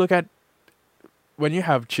people look at when you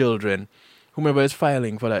have children, whomever is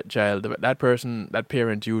filing for that child, that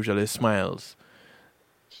parent usually smiles.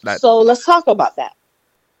 So let's talk about that.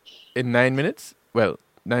 In 9 minutes? Well,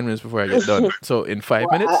 9 minutes before I get done. So in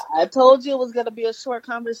 5 minutes? I told you it was going to be a short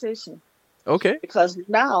conversation. Okay. Because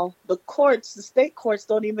now the state courts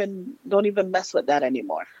don't even mess with that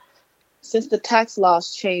anymore. Since the tax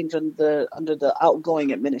laws changed under the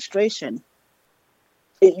outgoing administration,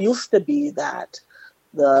 it used to be that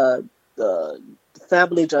the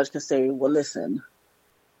family judge could say, well, listen,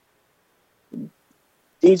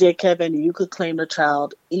 DJ Kevin, you could claim the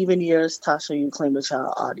child even years. Tasha, you claim the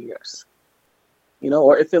child odd years.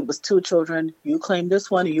 Or if it was two children, you claim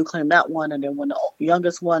this one and you claim that one. And then when the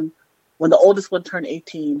oldest one turned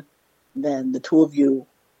 18, then the two of you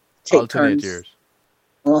take alternate turns. Years.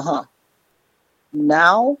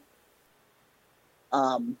 Now,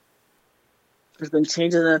 there's been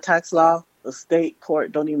changes in the tax law. The state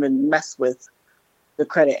court don't even mess with the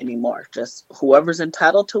credit anymore. Just whoever's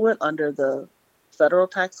entitled to it under the federal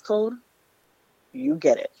tax code, you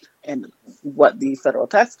get it. And what the federal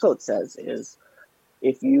tax code says is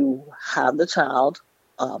if you have the child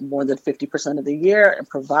more than 50% of the year and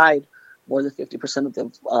provide more than 50% of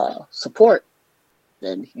the support,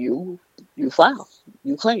 then you file,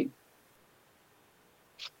 you claim.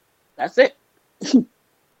 That's it.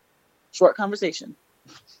 Short conversation.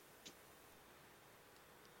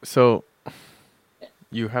 So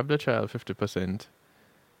you have the child 50%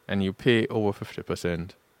 and you pay over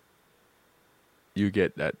 50%, you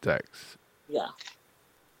get that tax. Yeah.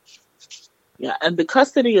 Yeah, and the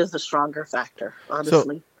custody is the stronger factor,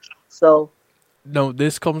 honestly. So no,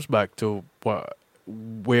 this comes back to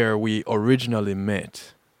where we originally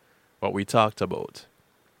met, what we talked about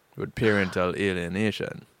with parental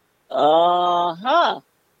alienation.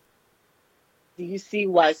 do you see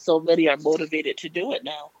why so many are motivated to do it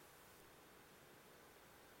now?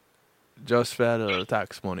 Just federal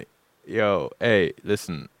tax money. Yo, hey,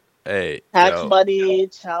 listen. Hey, Tax yo. money,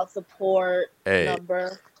 child support Hey.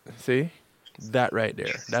 number. See? That right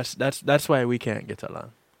there. That's why we can't get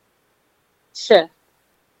along. Sure.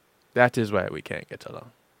 That is why we can't get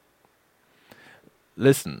along.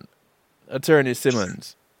 Listen, Attorney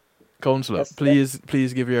Simmonds, Counselor, Yes, sir.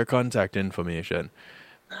 please give your contact information.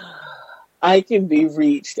 I can be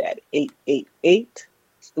reached at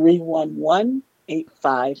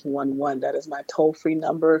 888-311-8511. That is my toll-free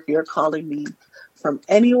number. If you're calling me from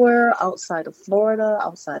anywhere outside of Florida,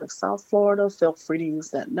 outside of South Florida, feel free to use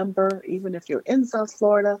that number. Even if you're in South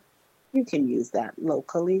Florida, you can use that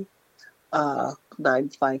locally.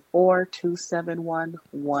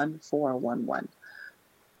 954-271-1411.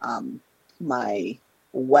 My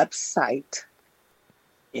website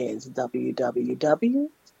is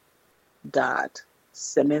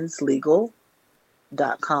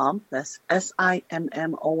www.simmondslegal.com. That's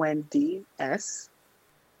SIMMONDS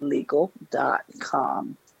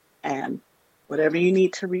legal.com. And whatever you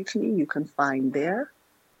need to reach me, you can find there.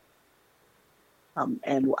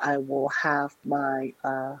 And I will have my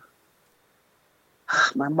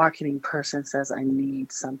my marketing person says I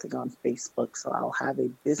need something on Facebook, so I'll have a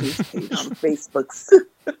business page on Facebook.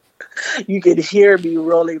 You can hear me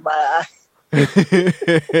rolling my eyes.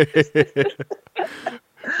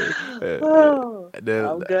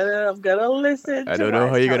 I'm gonna listen. I don't know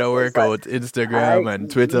how you're gonna work out Instagram and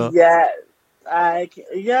Twitter. Yeah,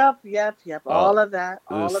 yep. All of that.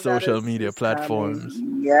 The All of social that media is platforms.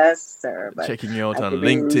 coming. Yes, sir. But Checking you out I on can be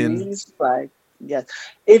LinkedIn. reached by- yes.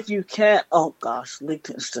 If you can't, oh gosh,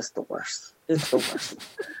 LinkedIn's just the worst. It's the worst.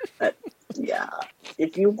 But yeah,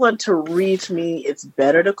 if you want to reach me, it's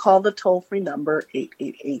better to call the toll-free number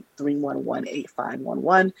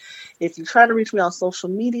 888-311-8511. If you try to reach me on social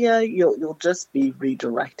media, you'll just be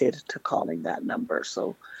redirected to calling that number.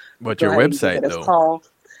 So, But go your ahead and website, give it a though. call.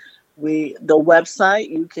 The website,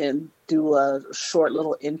 you can do a short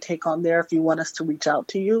little intake on there if you want us to reach out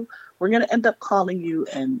to you. We're going to end up calling you,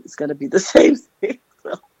 and it's going to be the same thing.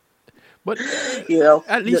 So, But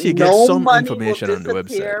at least you get some information on the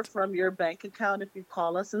website. From your bank account if you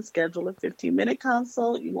call us and schedule a 15-minute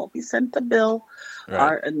consult. You won't be sent a bill. Right.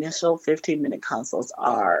 Our initial 15-minute consults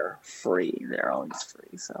are free. They're always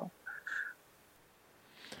free. So,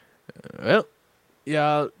 Well,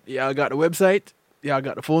 y'all got the website. Y'all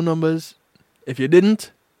got the phone numbers. If you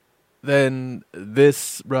didn't, then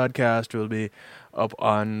this broadcast will be up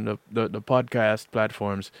on the podcast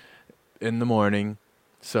platforms in the morning.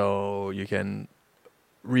 So you can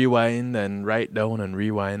rewind and write down and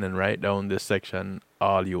rewind and write down this section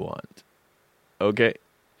all you want. Okay?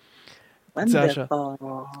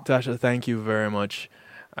 wonderful. Tasha, thank you very much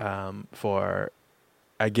for,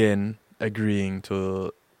 again, agreeing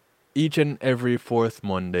to each and every fourth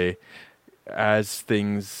Monday, as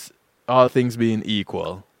all things being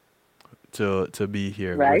equal, to be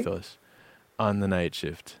here Right. with us on the night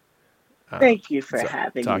shift. Thank you for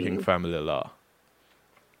having Talking me. family law.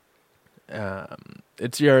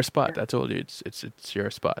 It's your spot. I told you it's your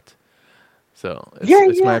spot. So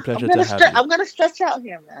it's my pleasure to have you. I'm gonna stretch out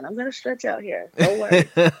here, man. I'm gonna stretch out here. Don't worry.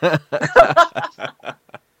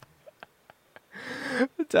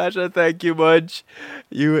 Tasha, thank you much.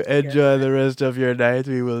 You enjoy the rest of your night.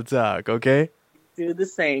 We will talk, okay? Do the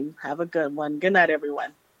same. Have a good one. Good night,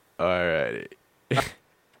 everyone. Alrighty.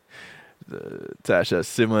 Tasha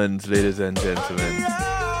Simmonds, ladies and gentlemen.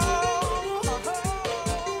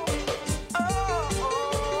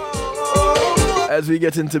 As we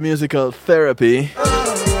get into musical therapy,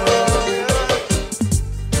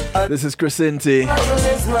 this is Crescenti.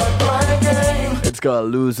 It's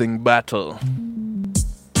called Losing Battle.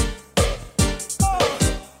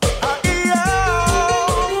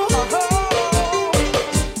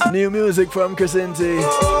 New music from Crescenti.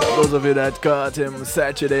 Those of you that caught him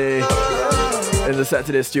Saturday in the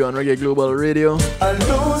Saturday Stew on Reggae Global Radio. A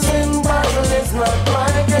losing battle is not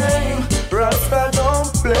my game. Rasta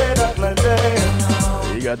don't play that my day.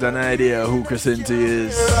 You got an idea who Crescenti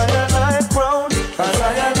is.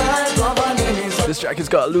 This track is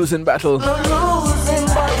called Losing Battle. Losing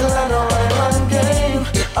battle and a game.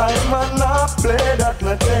 I might not play that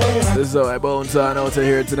my day. This is how I bounce on out of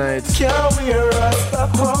here tonight. Can't be a Rasta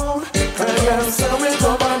crown. And then sell it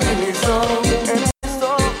over in his own.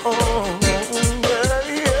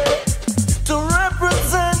 To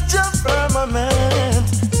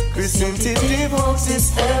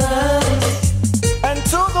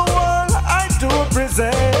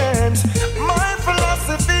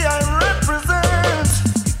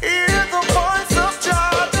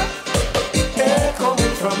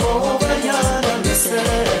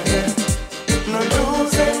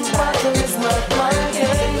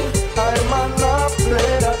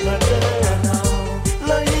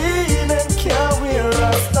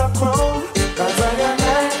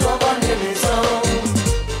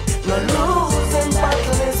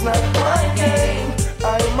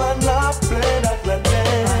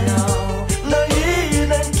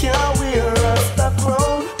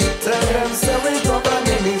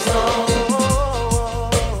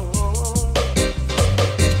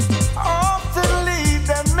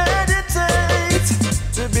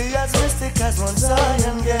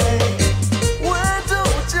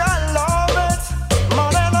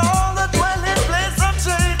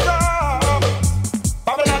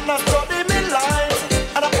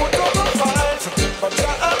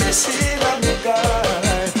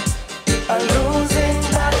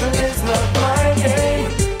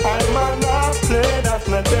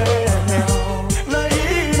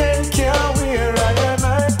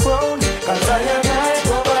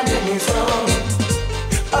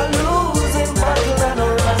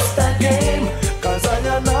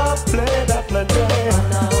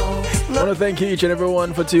want to thank each and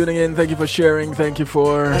everyone for tuning in. Thank you for sharing. Thank you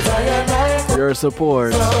for your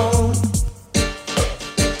support.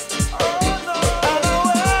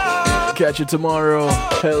 Catch you tomorrow.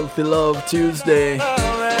 Healthy Love Tuesday.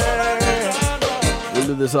 We'll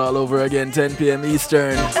do this all over again, 10 p.m.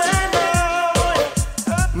 Eastern.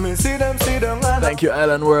 Thank you,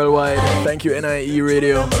 Alan Worldwide. Thank you, NIE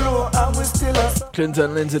Radio.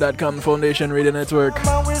 ClintonLindsay.com Foundation Radio Network.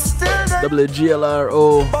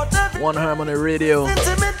 WGLRO. One Harmony Radio.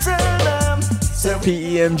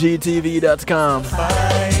 PEMGTV.com.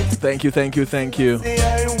 Thank you, thank you, thank you.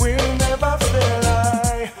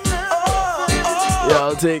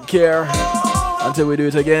 Y'all take care until we do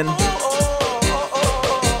it again.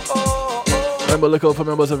 Remember, look out for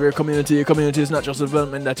members of your community. Your community is not just a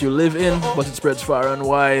development that you live in, but it spreads far and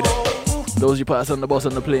wide. Those you pass on the bus,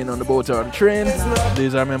 on the plane, on the boat, or on the train,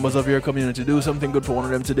 these are members of your community. Do something good for one of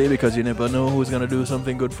them today, because you never know who's going to do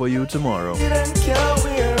something good for you tomorrow.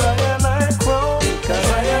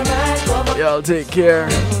 Y'all take care.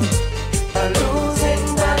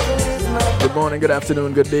 Good morning, good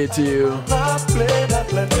afternoon, good day to you.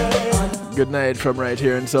 Good night from right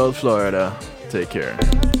here in South Florida. Take care.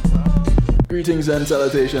 Greetings and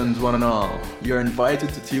salutations, one and all. You're invited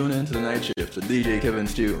to tune in to the Night Shift with DJ Kevin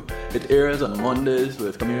Stew. It airs on Mondays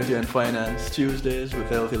with Community and Finance, Tuesdays with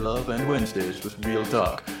Healthy Love, and Wednesdays with Real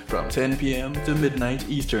Talk from 10 p.m. to midnight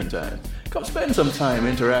Eastern Time. Come spend some time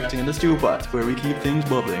interacting in the stew pot, where we keep things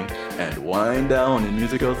bubbling and wind down in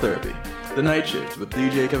musical therapy. The Night Shift with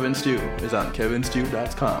DJ Kevin Stew is on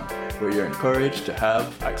kevinstew.com, where you're encouraged to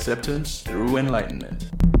have acceptance through enlightenment.